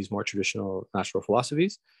cheese using these more traditional natural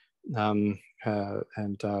philosophies. In the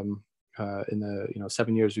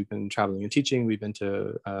 7 years we've been traveling and teaching, we've been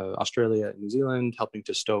to Australia and New Zealand, helping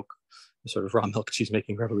to stoke the sort of raw milk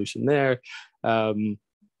cheesemaking revolution there.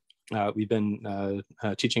 We've been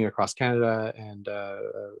teaching across Canada and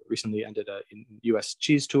recently ended a US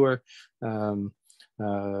cheese tour.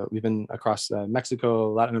 We've been across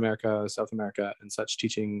Mexico, Latin America, South America, and such,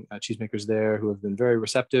 teaching cheesemakers there who have been very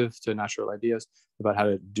receptive to natural ideas about how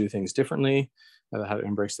to do things differently, how to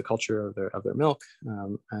embrace the culture of their milk,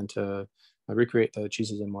 and to recreate the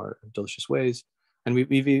cheeses in more delicious ways. And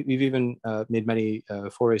we've even made many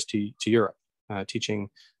forays to Europe,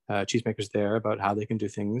 teaching cheesemakers there about how they can do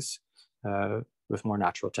things with more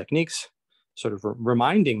natural techniques, sort of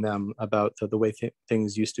reminding them about the way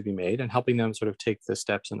things used to be made, and helping them sort of take the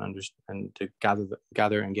steps and to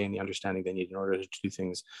gather and gain the understanding they need in order to do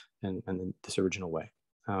things in this original way.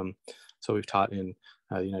 So we've taught in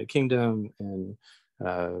the United Kingdom, in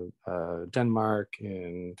Denmark,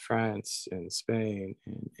 in France, in Spain,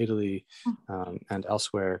 in Italy, and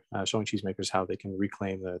elsewhere, showing cheesemakers how they can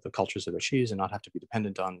reclaim the cultures of their cheese and not have to be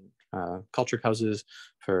dependent on culture houses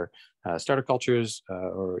for starter cultures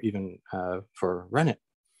or even for rennet.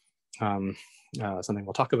 Something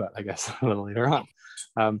we'll talk about, I guess, a little later on.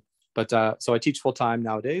 So I teach full time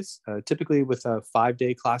nowadays, typically with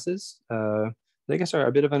 5-day classes. I guess are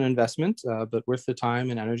a bit of an investment, but worth the time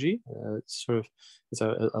and energy. It's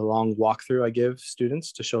a long walkthrough I give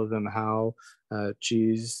students to show them how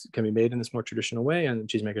cheese can be made in this more traditional way, and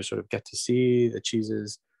cheesemakers sort of get to see the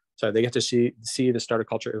cheeses. So they get to see the starter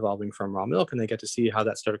culture evolving from raw milk, and they get to see how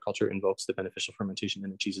that starter culture invokes the beneficial fermentation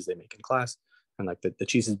in the cheeses they make in class. And like the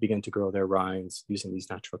cheeses begin to grow their rinds using these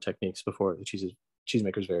natural techniques before the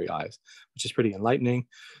cheesemakers' very eyes, which is pretty enlightening.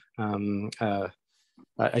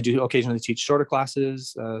 I do occasionally teach shorter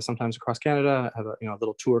classes, sometimes across Canada. I have a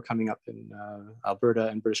little tour coming up in Alberta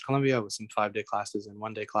and British Columbia with some 5-day classes and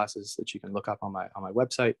 1-day classes that you can look up on my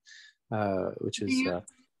website, which is.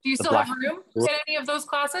 Do you still have room in any of those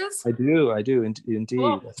classes? I do, indeed.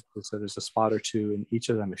 Cool. So there's a spot or two in each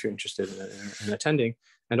of them if you're interested in attending.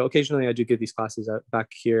 And occasionally I do give these classes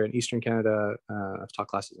back here in Eastern Canada. I've taught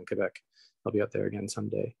classes in Quebec. I'll be out there again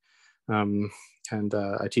someday. And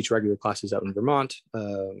I teach regular classes out in Vermont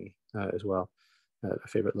as well, at a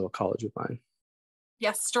favorite little college of mine.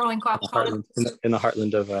 Yes, Sterling College. In the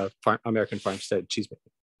heartland of American farmstead cheesemaking.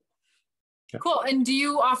 Yeah. Cool. And do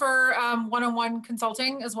you offer one-on-one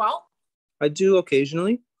consulting as well? I do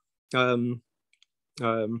occasionally, but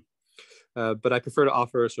I prefer to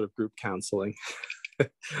offer sort of group counseling.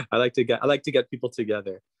 I like to get people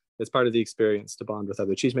together. It's part of the experience to bond with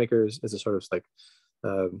other cheesemakers. It's a sort of like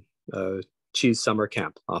cheese summer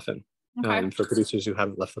camp often. Okay. For producers who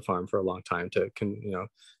haven't left the farm for a long time to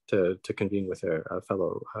convene with their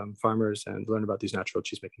fellow farmers and learn about these natural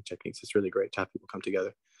cheesemaking techniques. It's really great to have people come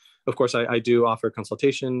together. Of course, I do offer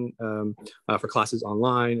consultation for classes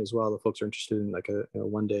online as well. If folks are interested in like a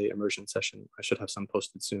 1-day immersion session, I should have some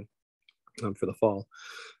posted soon for the fall.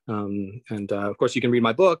 Of course, you can read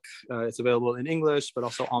my book. It's available in English, but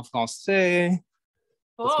also en français.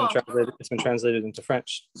 Cool. It's been translated into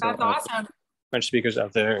French. That's awesome. French speakers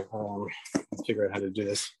out there figure out how to do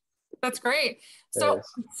this. That's great. So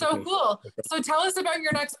cool. So tell us about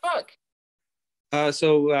your next book. I'm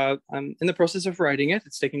in the process of writing it.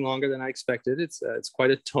 It's taking longer than I expected. It's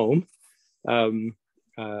quite a tome.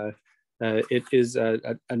 It is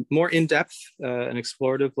a more in-depth and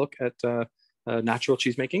explorative look at natural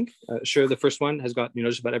cheesemaking. Sure, the first one has got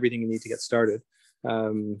just about everything you need to get started.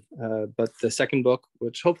 But the second book,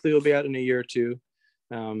 which hopefully will be out in a year or two,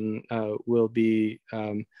 will be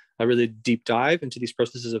a really deep dive into these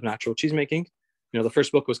processes of natural cheesemaking. The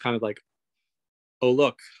first book was kind of like, oh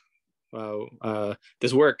look, wow,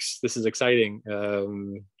 this works. This is exciting.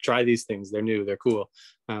 Try these things. They're new. They're cool.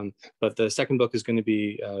 But the second book is going to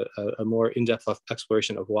be a more in-depth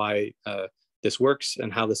exploration of why this works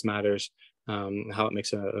and how this matters, how it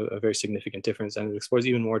makes a very significant difference. And it explores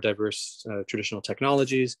even more diverse traditional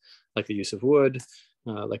technologies, like the use of wood,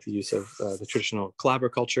 like the use of the traditional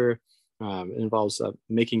collaborative culture. It involves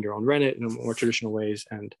making your own rennet in more traditional ways,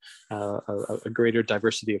 and a greater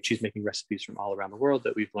diversity of cheesemaking recipes from all around the world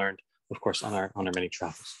that we've learned, of course, on our many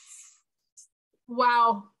travels.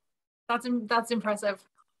 Wow, that's impressive.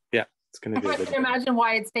 Yeah, it's going to be. I can imagine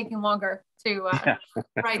why it's taking longer to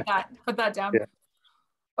write that, put that down. Yeah.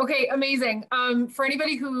 Okay, amazing. For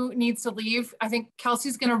anybody who needs to leave, I think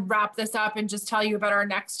Kelsey's going to wrap this up and just tell you about our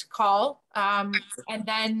next call, and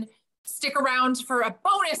then stick around for a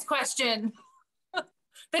bonus question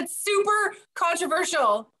that's super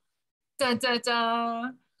controversial. Dun, dun,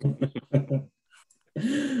 dun.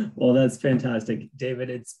 Well, that's fantastic, David.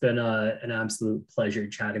 It's been an absolute pleasure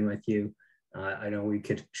chatting with you. I know we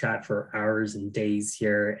could chat for hours and days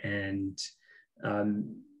here, and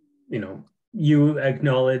you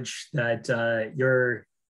acknowledge that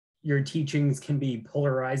your teachings can be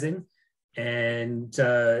polarizing, and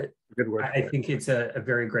good work. I think it's a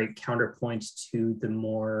very great counterpoint to the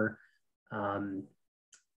more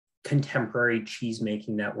contemporary cheese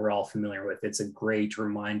making that we're all familiar with. It's a great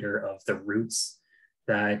reminder of the roots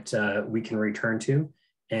that we can return to,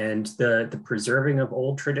 and the preserving of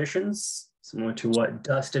old traditions, similar to what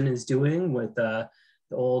Dustin is doing with the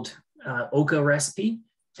old Oka recipe,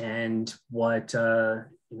 and what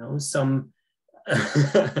some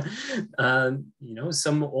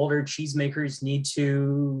some older cheesemakers need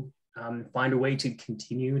to find a way to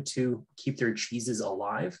continue to keep their cheeses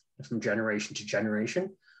alive from generation to generation.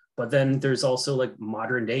 But then there's also like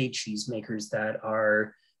modern day cheesemakers that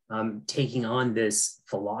are taking on this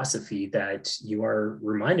philosophy that you are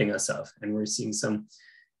reminding us of. And we're seeing some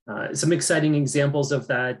exciting examples of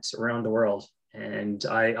that around the world. And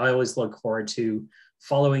I always look forward to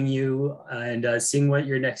following you and seeing what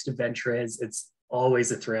your next adventure is. It's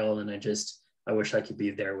always a thrill, and I wish I could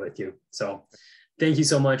be there with you. So thank you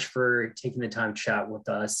so much for taking the time to chat with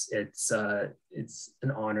us. It's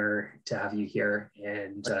an honor to have you here,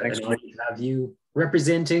 and an honor to have you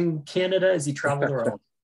representing Canada as you travel the world.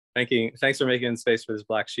 Thank you. Thanks for making space for this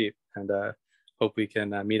black sheep, and hope we can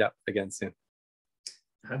meet up again soon.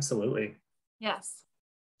 Absolutely. Yes.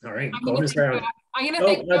 All right. Bonus round. I'm going to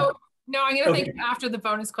think. I'm going to think after the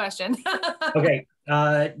bonus question. Okay.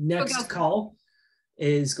 Next call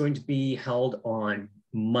is going to be held on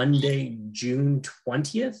Monday, June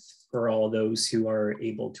 20th for all those who are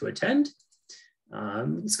able to attend.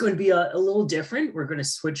 It's going to be a little different. We're going to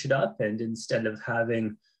switch it up, and instead of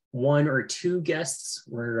having one or two guests,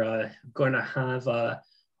 we're going to have a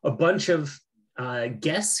bunch of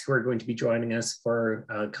guests who are going to be joining us for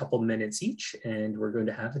a couple minutes each, and we're going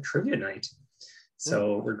to have a trivia night.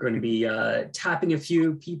 So we're going to be tapping a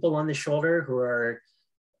few people on the shoulder who are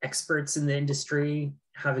experts in the industry,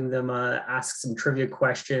 having them ask some trivia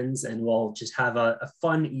questions, and we'll just have a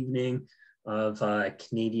fun evening of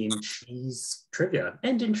Canadian cheese trivia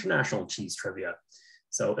and international cheese trivia.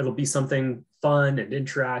 So it'll be something fun and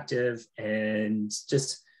interactive, and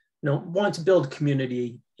just want to build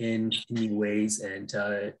community in new ways, and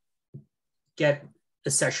get a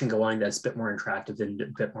session going that's a bit more interactive and a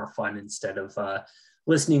bit more fun instead of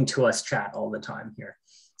listening to us chat all the time here.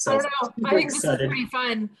 So I don't know. I think this is pretty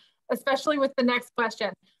fun, especially with the next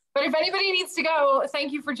question. But if anybody needs to go,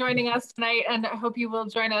 thank you for joining us tonight, and I hope you will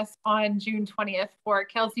join us on June 20th for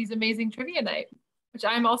Kelsey's amazing trivia night, which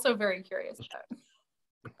I'm also very curious about.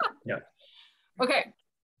 Yeah. Okay,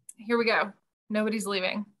 here we go. Nobody's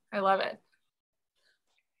leaving. I love it.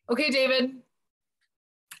 Okay, David.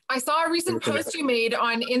 I saw a recent post you made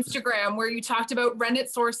on Instagram where you talked about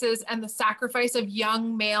rennet sources and the sacrifice of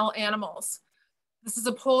young male animals. This is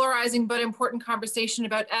a polarizing but important conversation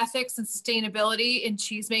about ethics and sustainability in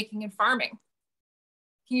cheesemaking and farming.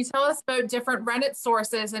 Can you tell us about different rennet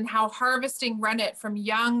sources and how harvesting rennet from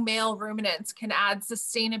young male ruminants can add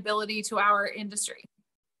sustainability to our industry?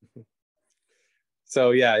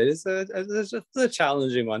 So yeah, it's a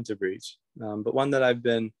challenging one to breach, but one that I've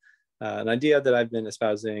been, an idea that I've been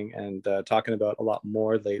espousing and talking about a lot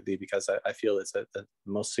more lately, because I feel it's the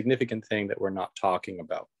most significant thing that we're not talking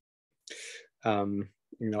about. And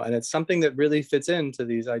it's something that really fits into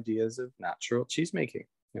these ideas of natural cheesemaking.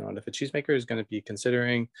 And if a cheesemaker is going to be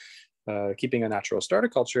considering keeping a natural starter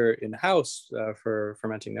culture in house for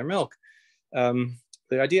fermenting their milk,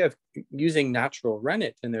 the idea of using natural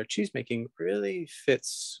rennet in their cheesemaking really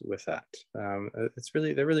fits with that.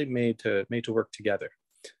 They're really made to work together.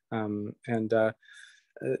 The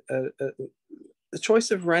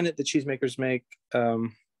choice of rennet that cheesemakers make,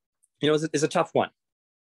 is a tough one.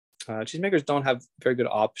 Cheesemakers don't have very good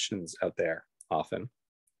options out there often.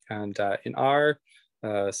 And in our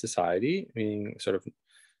society, meaning sort of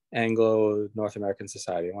Anglo North American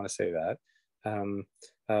society, I want to say that,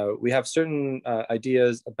 we have certain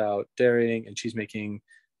ideas about dairying and cheesemaking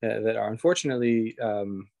that are unfortunately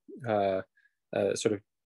sort of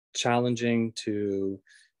challenging to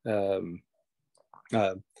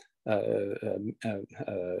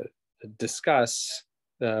discuss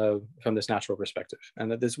from this natural perspective.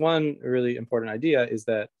 And that this one really important idea is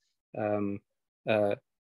that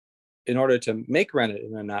in order to make rennet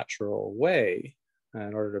in a natural way,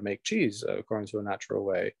 in order to make cheese according to a natural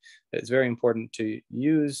way, it's very important to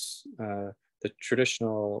use the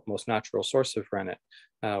traditional, most natural source of rennet,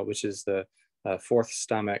 which is the fourth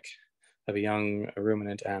stomach of a young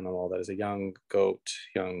ruminant animal, that is a young goat,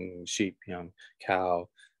 young sheep, young cow,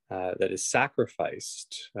 that is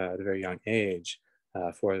sacrificed at a very young age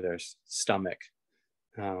for their stomach,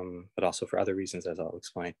 but also for other reasons, as I'll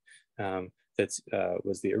explain. That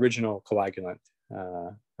was the original coagulant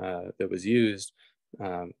that was used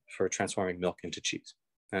for transforming milk into cheese.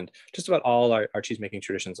 And just about all our cheesemaking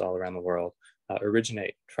traditions all around the world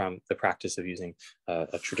originate from the practice of using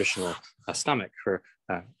a traditional stomach for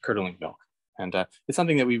curdling milk. And it's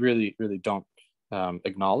something that we really, really don't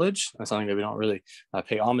acknowledge, and something that we don't really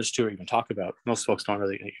pay homage to or even talk about. Most folks don't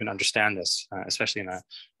really even understand this, especially on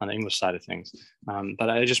the English side of things. But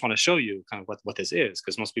I just want to show you kind of what this is,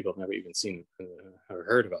 because most people have never even seen or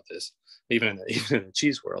heard about this, even in the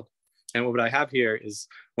cheese world. And what I have here is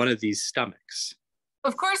one of these stomachs.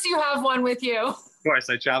 Of course you have one with you. Of course,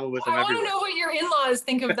 I travel with them everywhere. I want to know what your in-laws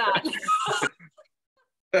think of that.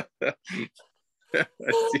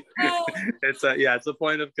 It's a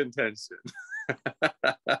point of contention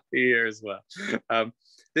here as well.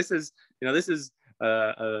 This is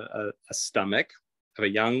a stomach of a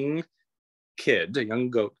young kid, a young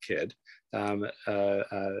goat kid,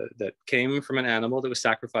 that came from an animal that was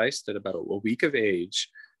sacrificed at about a week of age.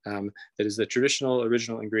 That is the traditional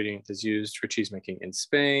original ingredient that's used for cheese making in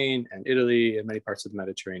Spain and Italy and many parts of the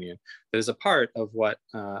Mediterranean. That is a part of what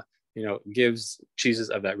gives cheeses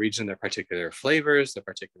of that region their particular flavors, their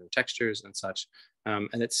particular textures, and such.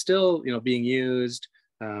 And it's still being used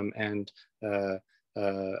and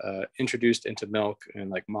introduced into milk and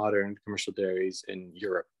like modern commercial dairies in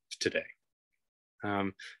Europe today.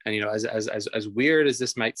 And as weird as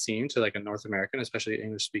this might seem to like a North American, especially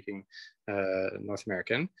English-speaking North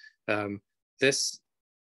American, this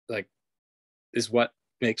like is what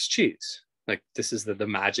makes cheese. Like this is the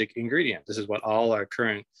magic ingredient. This is what all our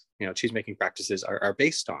current cheese making practices are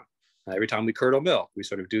based on. Every time we curdle milk, we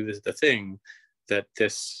sort of do the thing that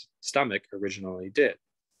this stomach originally did.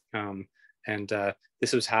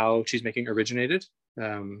 This was how cheese making originated.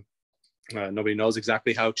 Nobody knows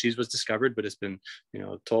exactly how cheese was discovered, but it's been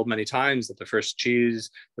told many times that the first cheese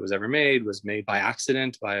that was ever made was made by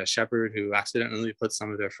accident by a shepherd who accidentally put some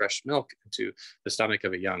of their fresh milk into the stomach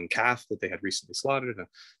of a young calf that they had recently slaughtered. And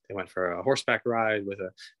they went for a horseback ride with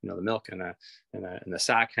the milk in a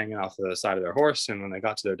sack hanging off the side of their horse. And when they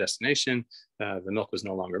got to their destination, the milk was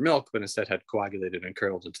no longer milk, but instead had coagulated and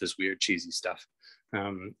curdled into this weird cheesy stuff.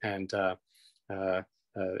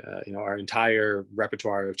 Our entire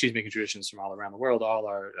repertoire of cheesemaking traditions from all around the world, all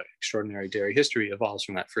our extraordinary dairy history evolves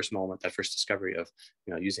from that first moment, that first discovery of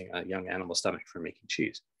using a young animal stomach for making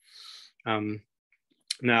cheese.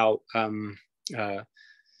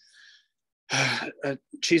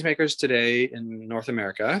 Cheesemakers today in North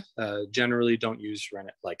America generally don't use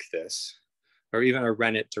rennet like this, or even a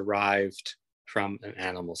rennet derived from an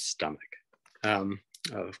animal's stomach.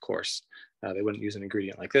 Of course, they wouldn't use an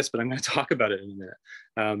ingredient like this, but I'm going to talk about it in a minute.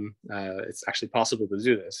 It's actually possible to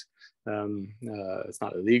do this. It's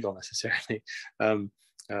not illegal necessarily, but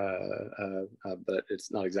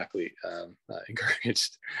it's not exactly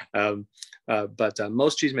encouraged. But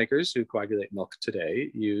most cheesemakers who coagulate milk today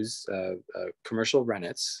use commercial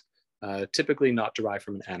rennets, typically not derived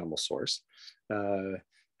from an animal source,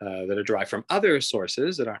 that are derived from other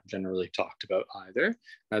sources that aren't generally talked about either,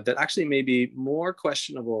 that actually may be more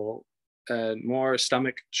questionable and more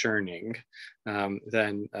stomach churning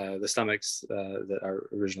than the stomachs that are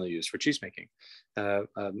originally used for cheesemaking.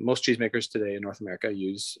 Most cheesemakers today in North America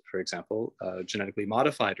use, for example, genetically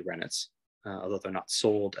modified rennets, although they're not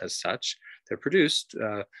sold as such. They're produced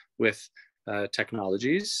with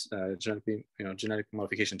technologies, genetic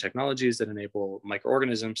modification technologies that enable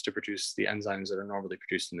microorganisms to produce the enzymes that are normally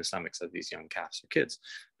produced in the stomachs of these young calves or kids,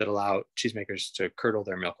 that allow cheesemakers to curdle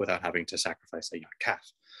their milk without having to sacrifice a young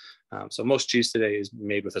calf. So most cheese today is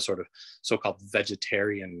made with a sort of so-called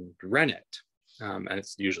vegetarian rennet, and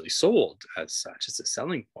it's usually sold as such. It's a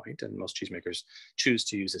selling point, and most cheesemakers choose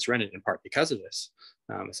to use this rennet in part because of this.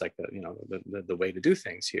 It's like the way to do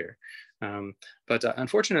things here. But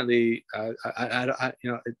unfortunately,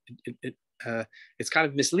 it's kind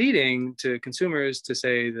of misleading to consumers to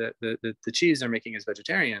say that the cheese they're making is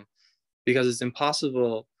vegetarian, because it's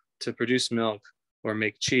impossible to produce milk or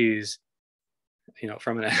make cheese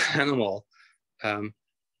from an animal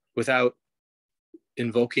without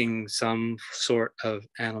invoking some sort of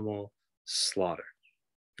animal slaughter.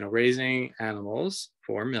 Raising animals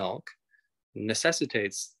for milk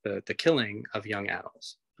necessitates the killing of young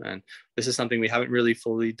animals. And this is something we haven't really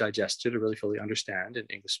fully digested or really fully understand in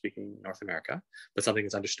English-speaking North America, but something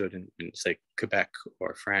that's understood in say, Quebec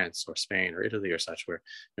or France or Spain or Italy or such, where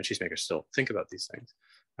cheesemakers still think about these things.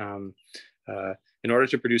 In order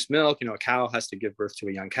to produce milk, a cow has to give birth to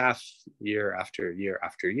a young calf year after year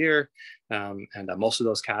after year. And most of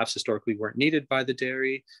those calves historically weren't needed by the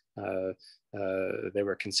dairy. They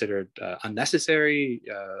were considered unnecessary,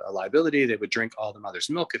 a liability. They would drink all the mother's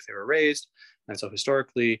milk if they were raised. And so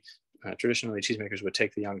historically, traditionally, cheesemakers would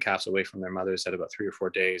take the young calves away from their mothers at about 3 or 4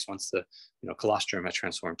 days once the colostrum had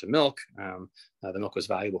transformed to milk. The milk was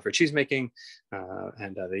valuable for cheesemaking,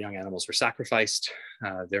 and the young animals were sacrificed.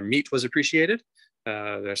 Their meat was appreciated.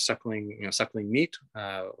 Their suckling meat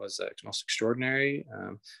was most extraordinary,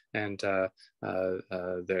 and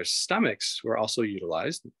their stomachs were also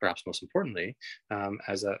utilized, perhaps most importantly,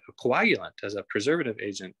 as a coagulant, as a preservative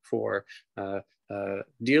agent for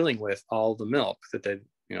dealing with all the milk that the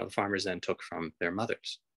farmers then took from their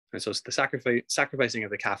mothers. And so the sacrificing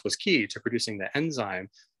of the calf was key to producing the enzyme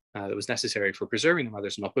that was necessary for preserving the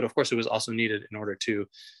mother's milk, but of course it was also needed in order to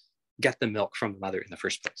get the milk from the mother in the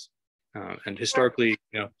first place. And historically,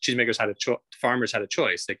 cheesemakers had farmers had a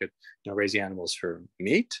choice. They could, raise the animals for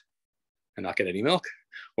meat and not get any milk,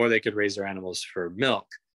 or they could raise their animals for milk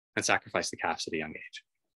and sacrifice the calves at a young age.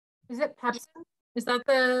 Is it pepsin? Is that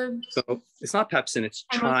the? So it's not pepsin, it's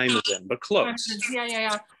chymosin, but close.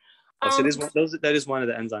 Yeah. Yes, it is that is one of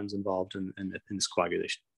the enzymes involved in this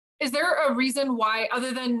coagulation. Is there a reason why,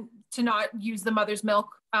 other than to not use the mother's milk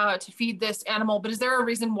to feed this animal, but is there a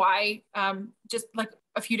reason why, just like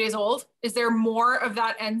a few days old, is there more of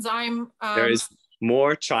that enzyme? There is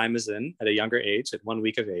more chymosin at a younger age, at 1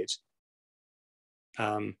 week of age.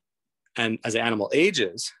 And as the animal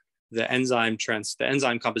ages, the enzyme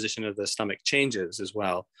composition of the stomach changes as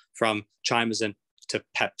well, from chymosin to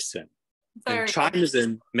pepsin. And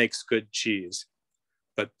chymosin makes good cheese,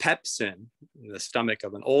 but pepsin, the stomach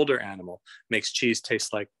of an older animal, makes cheese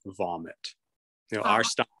taste like vomit. Our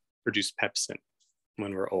stomach produce pepsin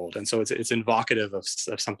when we're old, and so it's invocative of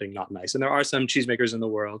something not nice. And there are some cheesemakers in the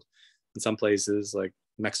world, in some places like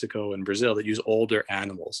Mexico and Brazil, that use older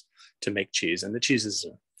animals to make cheese, and the cheese is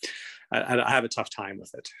I have a tough time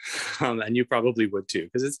with it, and you probably would too,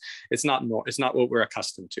 because it's not what we're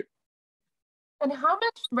accustomed to. And how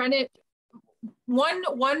much rennet?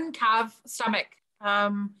 One calf stomach,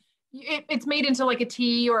 it's made into like a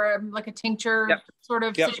tea or like a tincture sort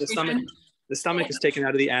of situation. The stomach is taken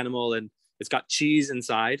out of the animal, and it's got cheese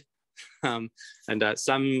inside. And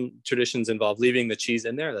some traditions involve leaving the cheese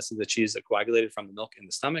in there. That's the cheese that coagulated from the milk in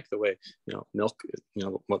the stomach, the way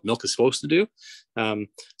what milk is supposed to do.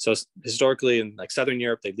 So historically, in like Southern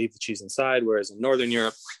Europe, they leave the cheese inside, whereas in Northern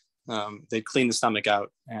Europe, they'd clean the stomach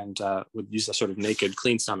out and would use a sort of naked,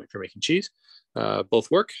 clean stomach for making cheese. Both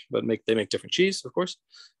work, but they make different cheese, of course.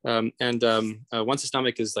 Once the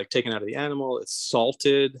stomach is like taken out of the animal, it's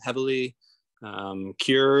salted heavily,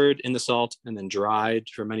 cured in the salt, and then dried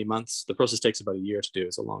for many months. The process takes about a year to do.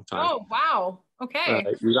 It's a long time. Oh, wow. Okay.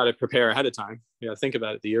 You got to prepare ahead of time. You got to think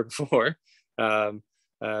about it the year before. But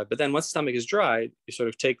then once the stomach is dried, you sort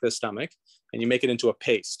of take the stomach and you make it into a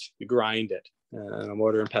paste. You grind it in a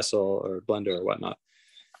mortar and pestle or blender or whatnot.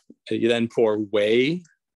 You then pour whey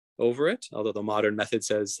over it, although the modern method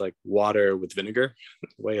says like water with vinegar.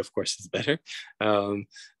 Whey, of course, is better.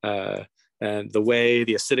 And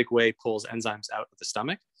the acidic whey pulls enzymes out of the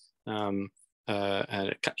stomach and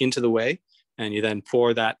into the whey. And you then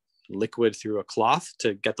pour that liquid through a cloth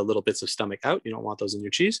to get the little bits of stomach out. You don't want those in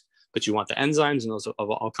your cheese, but you want the enzymes, and those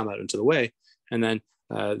all come out into the whey. And then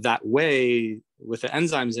that whey with the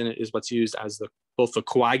enzymes in it is what's used as both the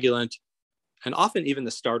coagulant and often even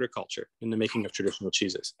the starter culture in the making of traditional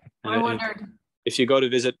cheeses. I wondered. If you go to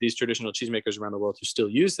visit these traditional cheesemakers around the world who still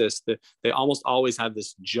use this, they almost always have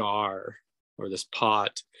this jar or this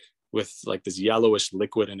pot with like this yellowish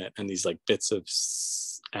liquid in it and these like bits of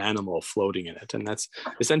animal floating in it. And that's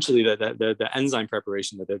essentially the enzyme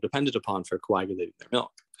preparation that they're dependent upon for coagulating their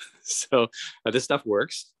milk. So this stuff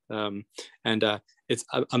works. And it's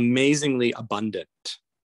amazingly abundant.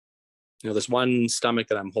 This one stomach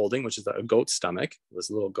that I'm holding, which is a goat stomach,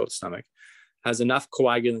 this little goat stomach, has enough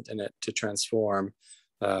coagulant in it to transform,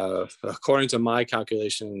 according to my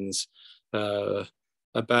calculations,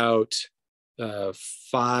 about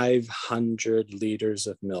 500 liters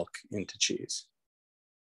of milk into cheese,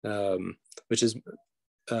 which is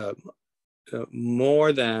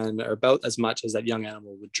more than or about as much as that young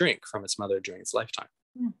animal would drink from its mother during its lifetime.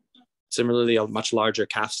 Similarly, a much larger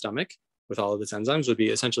calf stomach with all of its enzymes would be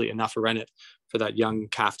essentially enough rennet for that young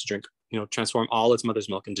calf to drink, transform all its mother's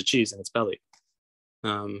milk into cheese in its belly.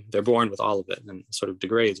 They're born with all of it and sort of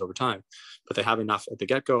degrades over time, but they have enough at the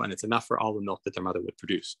get-go, and it's enough for all the milk that their mother would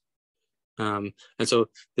produce. And so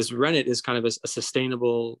this rennet is kind of a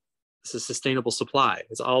sustainable supply.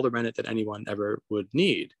 It's all the rennet that anyone ever would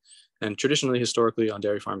need. And traditionally, historically, on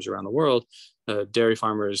dairy farms around the world, dairy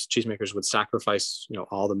farmers, cheesemakers would sacrifice,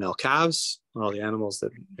 all the male calves, all the animals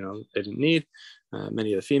that they didn't need,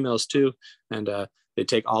 many of the females too, and they'd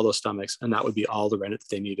take all those stomachs, and that would be all the rennet that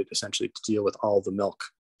they needed essentially to deal with all the milk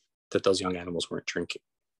that those young animals weren't drinking.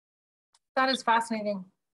 That is fascinating.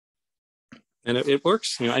 And it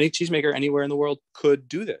works. Any cheesemaker anywhere in the world could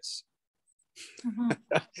do this.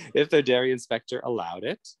 If their dairy inspector allowed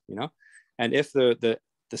it, and if the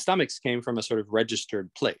stomachs came from a sort of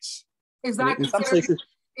registered place. Is that in some places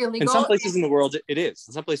illegal? In some places in the world it is.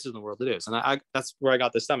 In some places in the world it is. And that's where I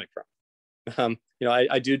got the stomach from.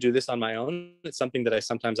 I do this on my own. It's something that I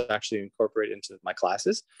sometimes actually incorporate into my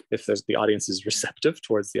classes if the audience is receptive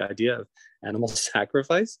towards the idea of animal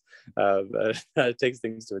sacrifice. It takes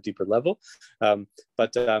things to a deeper level.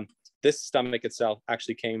 But this stomach itself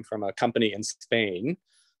actually came from a company in Spain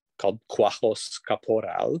called Cuajos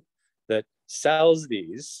Caporal that sells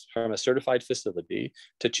these from a certified facility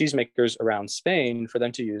to cheesemakers around Spain for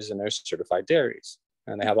them to use in their certified dairies.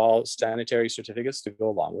 And they have all sanitary certificates to go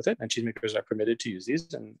along with it. And cheesemakers are permitted to use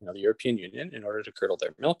these in the European Union in order to curdle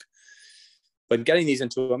their milk. But getting these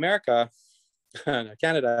into America,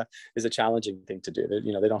 Canada, is a challenging thing to do.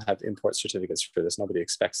 They don't have import certificates for this. Nobody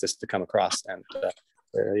expects this to come across, and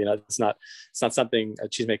it's not something a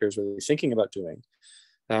cheesemaker is really thinking about doing.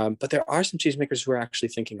 But there are some cheesemakers who are actually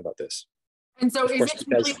thinking about this. And so, is it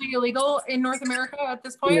completely illegal in North America at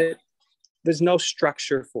this point? There's no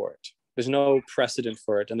structure for it. There's no precedent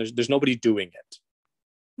for it, and there's nobody doing it.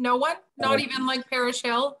 No one, not even like Parish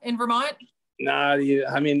Hill in Vermont. Nah,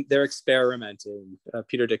 I mean, they're experimenting.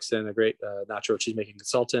 Peter Dixon, a great natural cheesemaking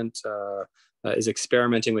consultant, is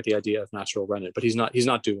experimenting with the idea of natural rennet, but he's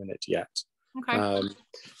not doing it yet. Okay.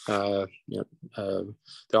 There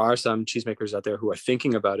are some cheesemakers out there who are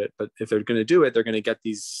thinking about it, but if they're going to do it, they're going to get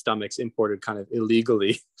these stomachs imported kind of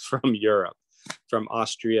illegally from Europe, from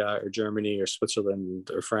Austria or Germany or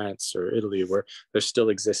Switzerland or France or Italy, where there still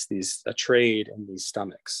exists a trade in these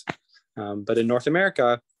stomachs. But in North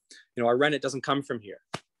America, our rennet doesn't come from here.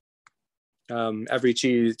 Every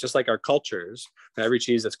cheese, just like our cultures, every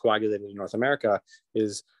cheese that's coagulated in North America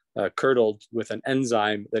is curdled with an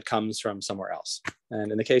enzyme that comes from somewhere else.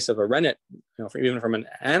 And in the case of a rennet, even from an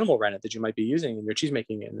animal rennet that you might be using in your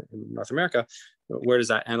cheesemaking in North America, where does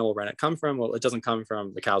that animal rennet come from? Well, it doesn't come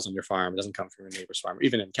from the cows on your farm. It doesn't come from your neighbor's farm, or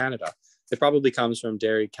even in Canada. It probably comes from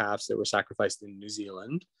dairy calves that were sacrificed in New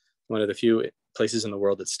Zealand, one of the few places in the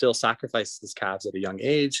world that still sacrifices calves at a young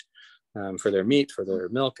age. For their meat, for their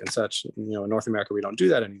milk and such. In North America, we don't do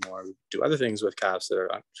that anymore. We do other things with calves that are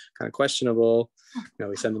kind of questionable.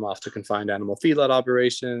 We send them off to confined animal feedlot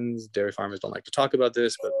operations. Dairy farmers don't like to talk about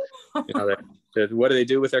this, but what do they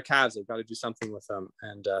do with their calves? They've got to do something with them,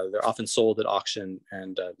 and they're often sold at auction.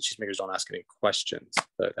 And the cheesemakers don't ask any questions.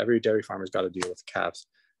 But every dairy farmer's got to deal with calves,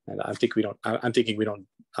 and I believe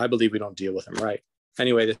we don't deal with them right.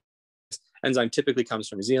 Anyway, this enzyme typically comes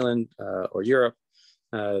from New Zealand or Europe.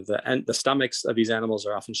 The stomachs of these animals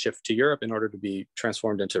are often shipped to Europe in order to be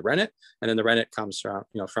transformed into rennet, and then the rennet comes from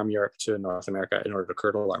Europe to North America in order to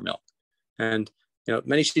curdle our milk. And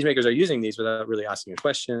many cheesemakers are using these without really asking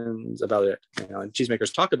questions about it. And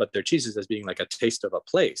cheesemakers talk about their cheeses as being like a taste of a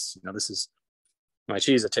place. This is my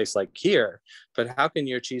cheese. It tastes like here, but how can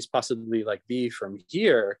your cheese possibly be from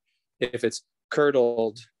here if it's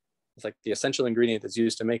curdled? It's like the essential ingredient that's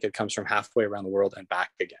used to make it comes from halfway around the world and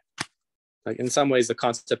back again. In some ways, the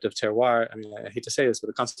concept of terroir, I hate to say this, but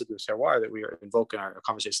the concept of terroir that we invoke in our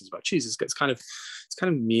conversations about cheese it's kind of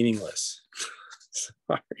meaningless.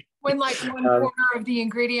 Sorry. When 1/4 of the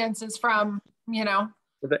ingredients is from,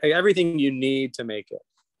 everything you need to make it,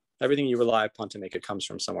 everything you rely upon to make it comes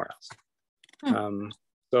from somewhere else.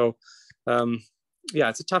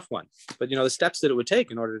 It's a tough one. But the steps that it would take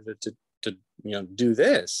in order to do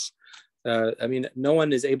this, no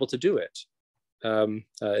one is able to do it.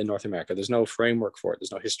 In North America, there's no framework for it.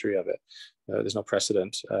 There's no history of it. There's no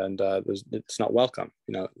precedent, and it's not welcome.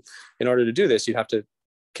 In order to do this, you'd have to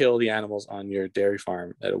kill the animals on your dairy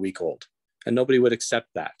farm at a week old, and nobody would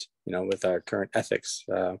accept that. With our current ethics,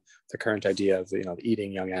 the current idea of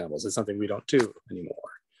eating young animals, it's something we don't do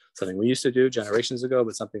anymore. Something we used to do generations ago,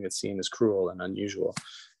 but something that's seen as cruel and unusual.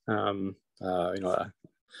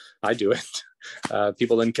 I do it.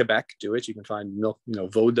 People in Quebec do it. You can find milk,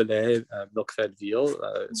 veau de lait, milk-fed veal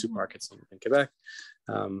supermarkets in Quebec.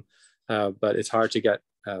 But it's hard to get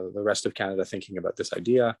the rest of Canada thinking about this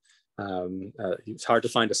idea. It's hard to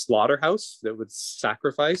find a slaughterhouse that would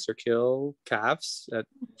sacrifice or kill calves at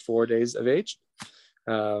 4 days of age,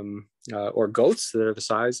 or goats that are the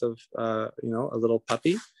size of a little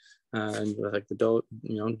puppy, and like the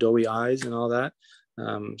doughy eyes and all that.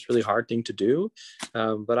 It's a really hard thing to do,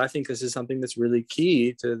 but I think this is something that's really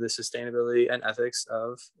key to the sustainability and ethics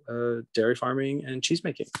of dairy farming and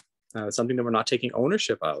cheesemaking. It's something that we're not taking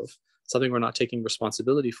ownership of, something we're not taking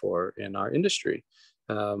responsibility for in our industry.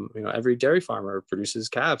 Every dairy farmer produces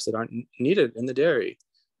calves that aren't needed in the dairy,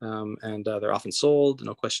 and they're often sold,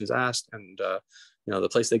 no questions asked, and the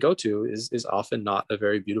place they go to is often not a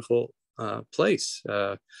very beautiful place,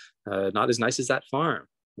 not as nice as that farm.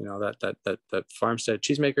 That farmstead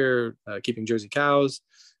cheesemaker keeping Jersey cows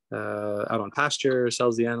out on pasture,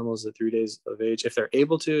 sells the animals at 3 days of age if they're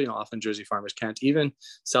able to. Often Jersey farmers can't even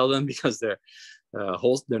sell them because they're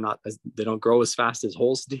they don't grow as fast as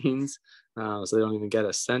Holsteins, so they don't even get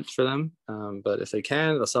a cent for them. But if they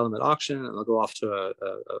can, they'll sell them at auction, and they'll go off to a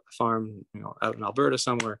farm, out in Alberta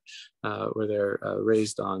somewhere, where they're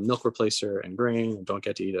raised on milk replacer and grain, and don't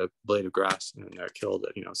get to eat a blade of grass, and they're killed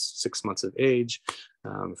at 6 months of age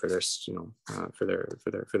for their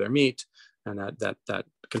for their meat. And that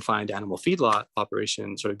confined animal feedlot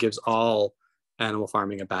operation sort of gives all animal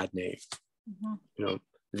farming a bad name. Mm-hmm.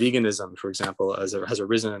 Veganism, for example, has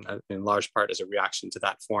arisen in large part as a reaction to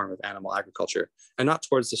that form of animal agriculture, and not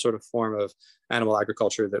towards the sort of form of animal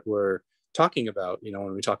agriculture that we're talking about,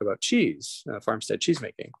 when we talk about cheese, farmstead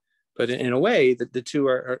cheesemaking. But in a way, that the two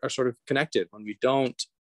are sort of connected when we don't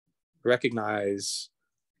recognize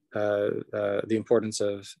the importance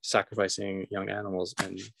of sacrificing young animals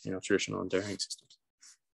in traditional dairying systems.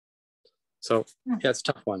 So yeah, it's a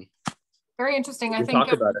tough one. Very interesting. I think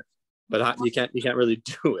talk about it, but you can't really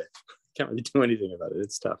do it. You can't really do anything about it.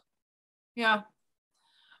 It's tough. Yeah.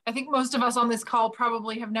 I think most of us on this call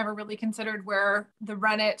probably have never really considered where the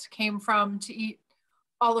rennet came from to eat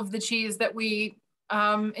all of the cheese that we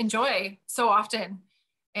enjoy so often.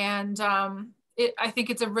 And I think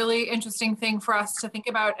it's a really interesting thing for us to think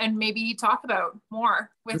about and maybe talk about more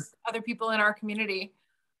with other people in our community.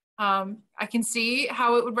 I can see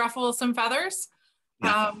how it would ruffle some feathers.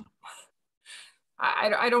 Yeah.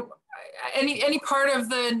 I don't, any part of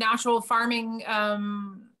the natural farming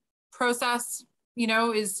process,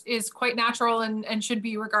 is quite natural and should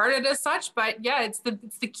be regarded as such. But yeah, it's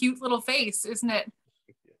the cute little face, isn't it?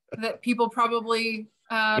 That people probably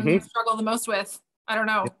struggle the most with. I don't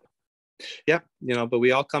know. Yeah, but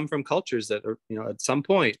we all come from cultures that are, at some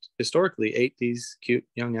point historically ate these cute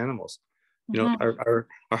young animals. Our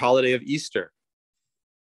holiday of Easter.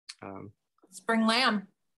 Spring lamb.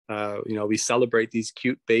 We celebrate these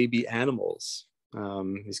cute baby animals,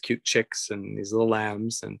 these cute chicks and these little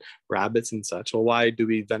lambs and rabbits and such. Well, why do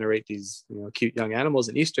we venerate these cute young animals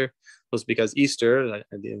in Easter? Well, it's because Easter,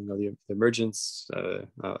 the emergence,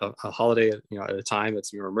 a holiday, at a time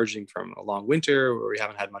that's emerging from a long winter where we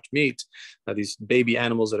haven't had much meat. These baby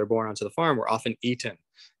animals that are born onto the farm were often eaten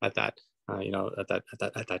at that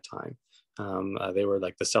time. They were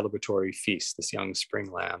like the celebratory feast, this young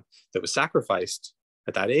spring lamb that was sacrificed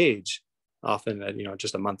at that age, often at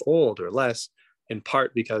just a month old or less, in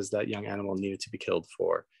part because that young animal needed to be killed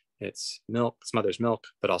for its mother's milk,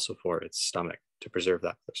 but also for its stomach, to preserve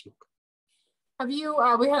that mother's milk. Have you,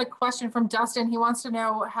 we had a question from Dustin. He wants to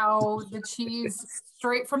know how the cheese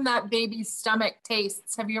straight from that baby's stomach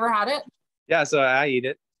tastes. Have you ever had it? Yeah, so I eat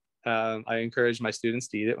it. I encourage my students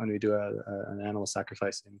to eat it when we do an animal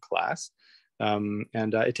sacrifice in class. And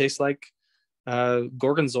it tastes like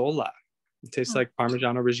gorgonzola. It tastes like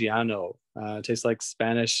Parmigiano Reggiano. It tastes like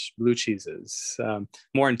Spanish blue cheeses.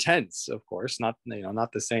 More intense, of course, not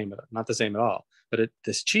the same at all. But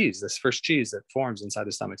this first cheese that forms inside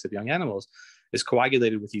the stomachs of young animals, is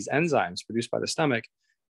coagulated with these enzymes produced by the stomach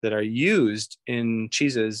that are used in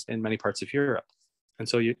cheeses in many parts of Europe. And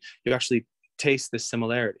so you actually taste this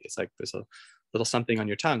similarity. It's like there's a little something on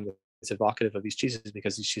your tongue that's evocative of these cheeses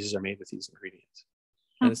because these cheeses are made with these ingredients.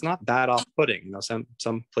 And it's not that off-putting.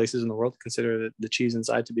 Some places in the world consider the cheese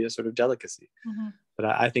inside to be a sort of delicacy. Mm-hmm. But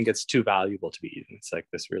I think it's too valuable to be eaten. It's like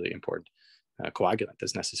this really important coagulant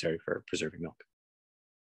that's necessary for preserving milk.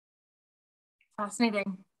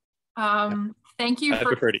 Fascinating. Thank you. I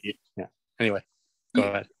prefer to eat. Yeah. Anyway, go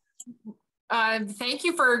ahead. Thank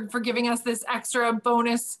you for giving us this extra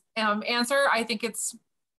bonus answer. I think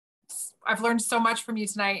I've learned so much from you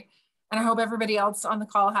tonight, and I hope everybody else on the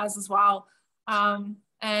call has as well.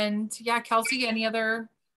 And yeah, Kelsey, any other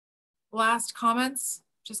last comments?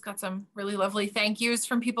 Just got some really lovely thank yous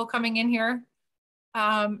from people coming in here.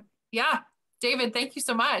 Yeah, David, thank you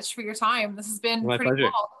so much for your time. This has been pretty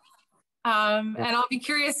cool. And I'll be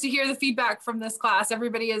curious to hear the feedback from this class.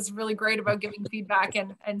 Everybody is really great about giving feedback,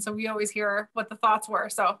 and so we always hear what the thoughts were.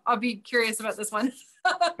 So I'll be curious about this one.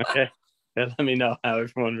 Okay, yeah, let me know how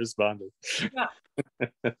everyone responded.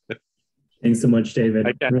 Yeah. Thanks so much, David.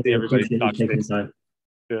 I can't see everybody talking.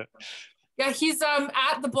 Yeah, he's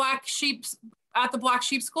at the Black Sheep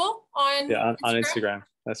School on Instagram.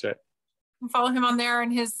 That's right. Follow him on there,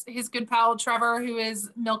 and his good pal Trevor, who is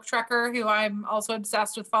Milk Trekker, who I'm also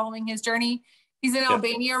obsessed with following his journey. He's in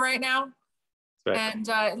Albania right now, and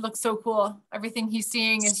it looks so cool. Everything he's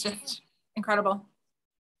seeing is just incredible.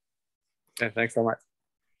 Yeah, thanks so much.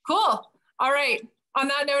 Cool. All right. On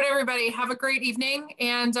that note, everybody, have a great evening.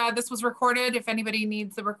 And this was recorded. If anybody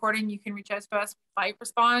needs the recording, you can reach out to us. Might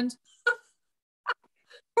respond.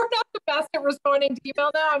 We're not the best at responding to email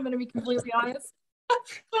now. I'm going to be completely honest.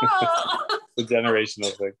 The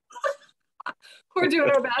generational thing. We're doing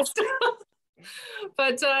our best.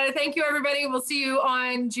 But thank you, everybody. We'll see you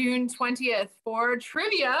on June 20th for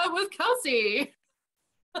trivia with Kelsey.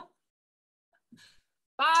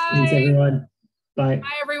 Bye. Thanks, everyone. Bye. Bye,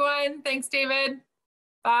 everyone. Thanks, David.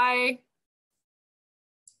 Bye.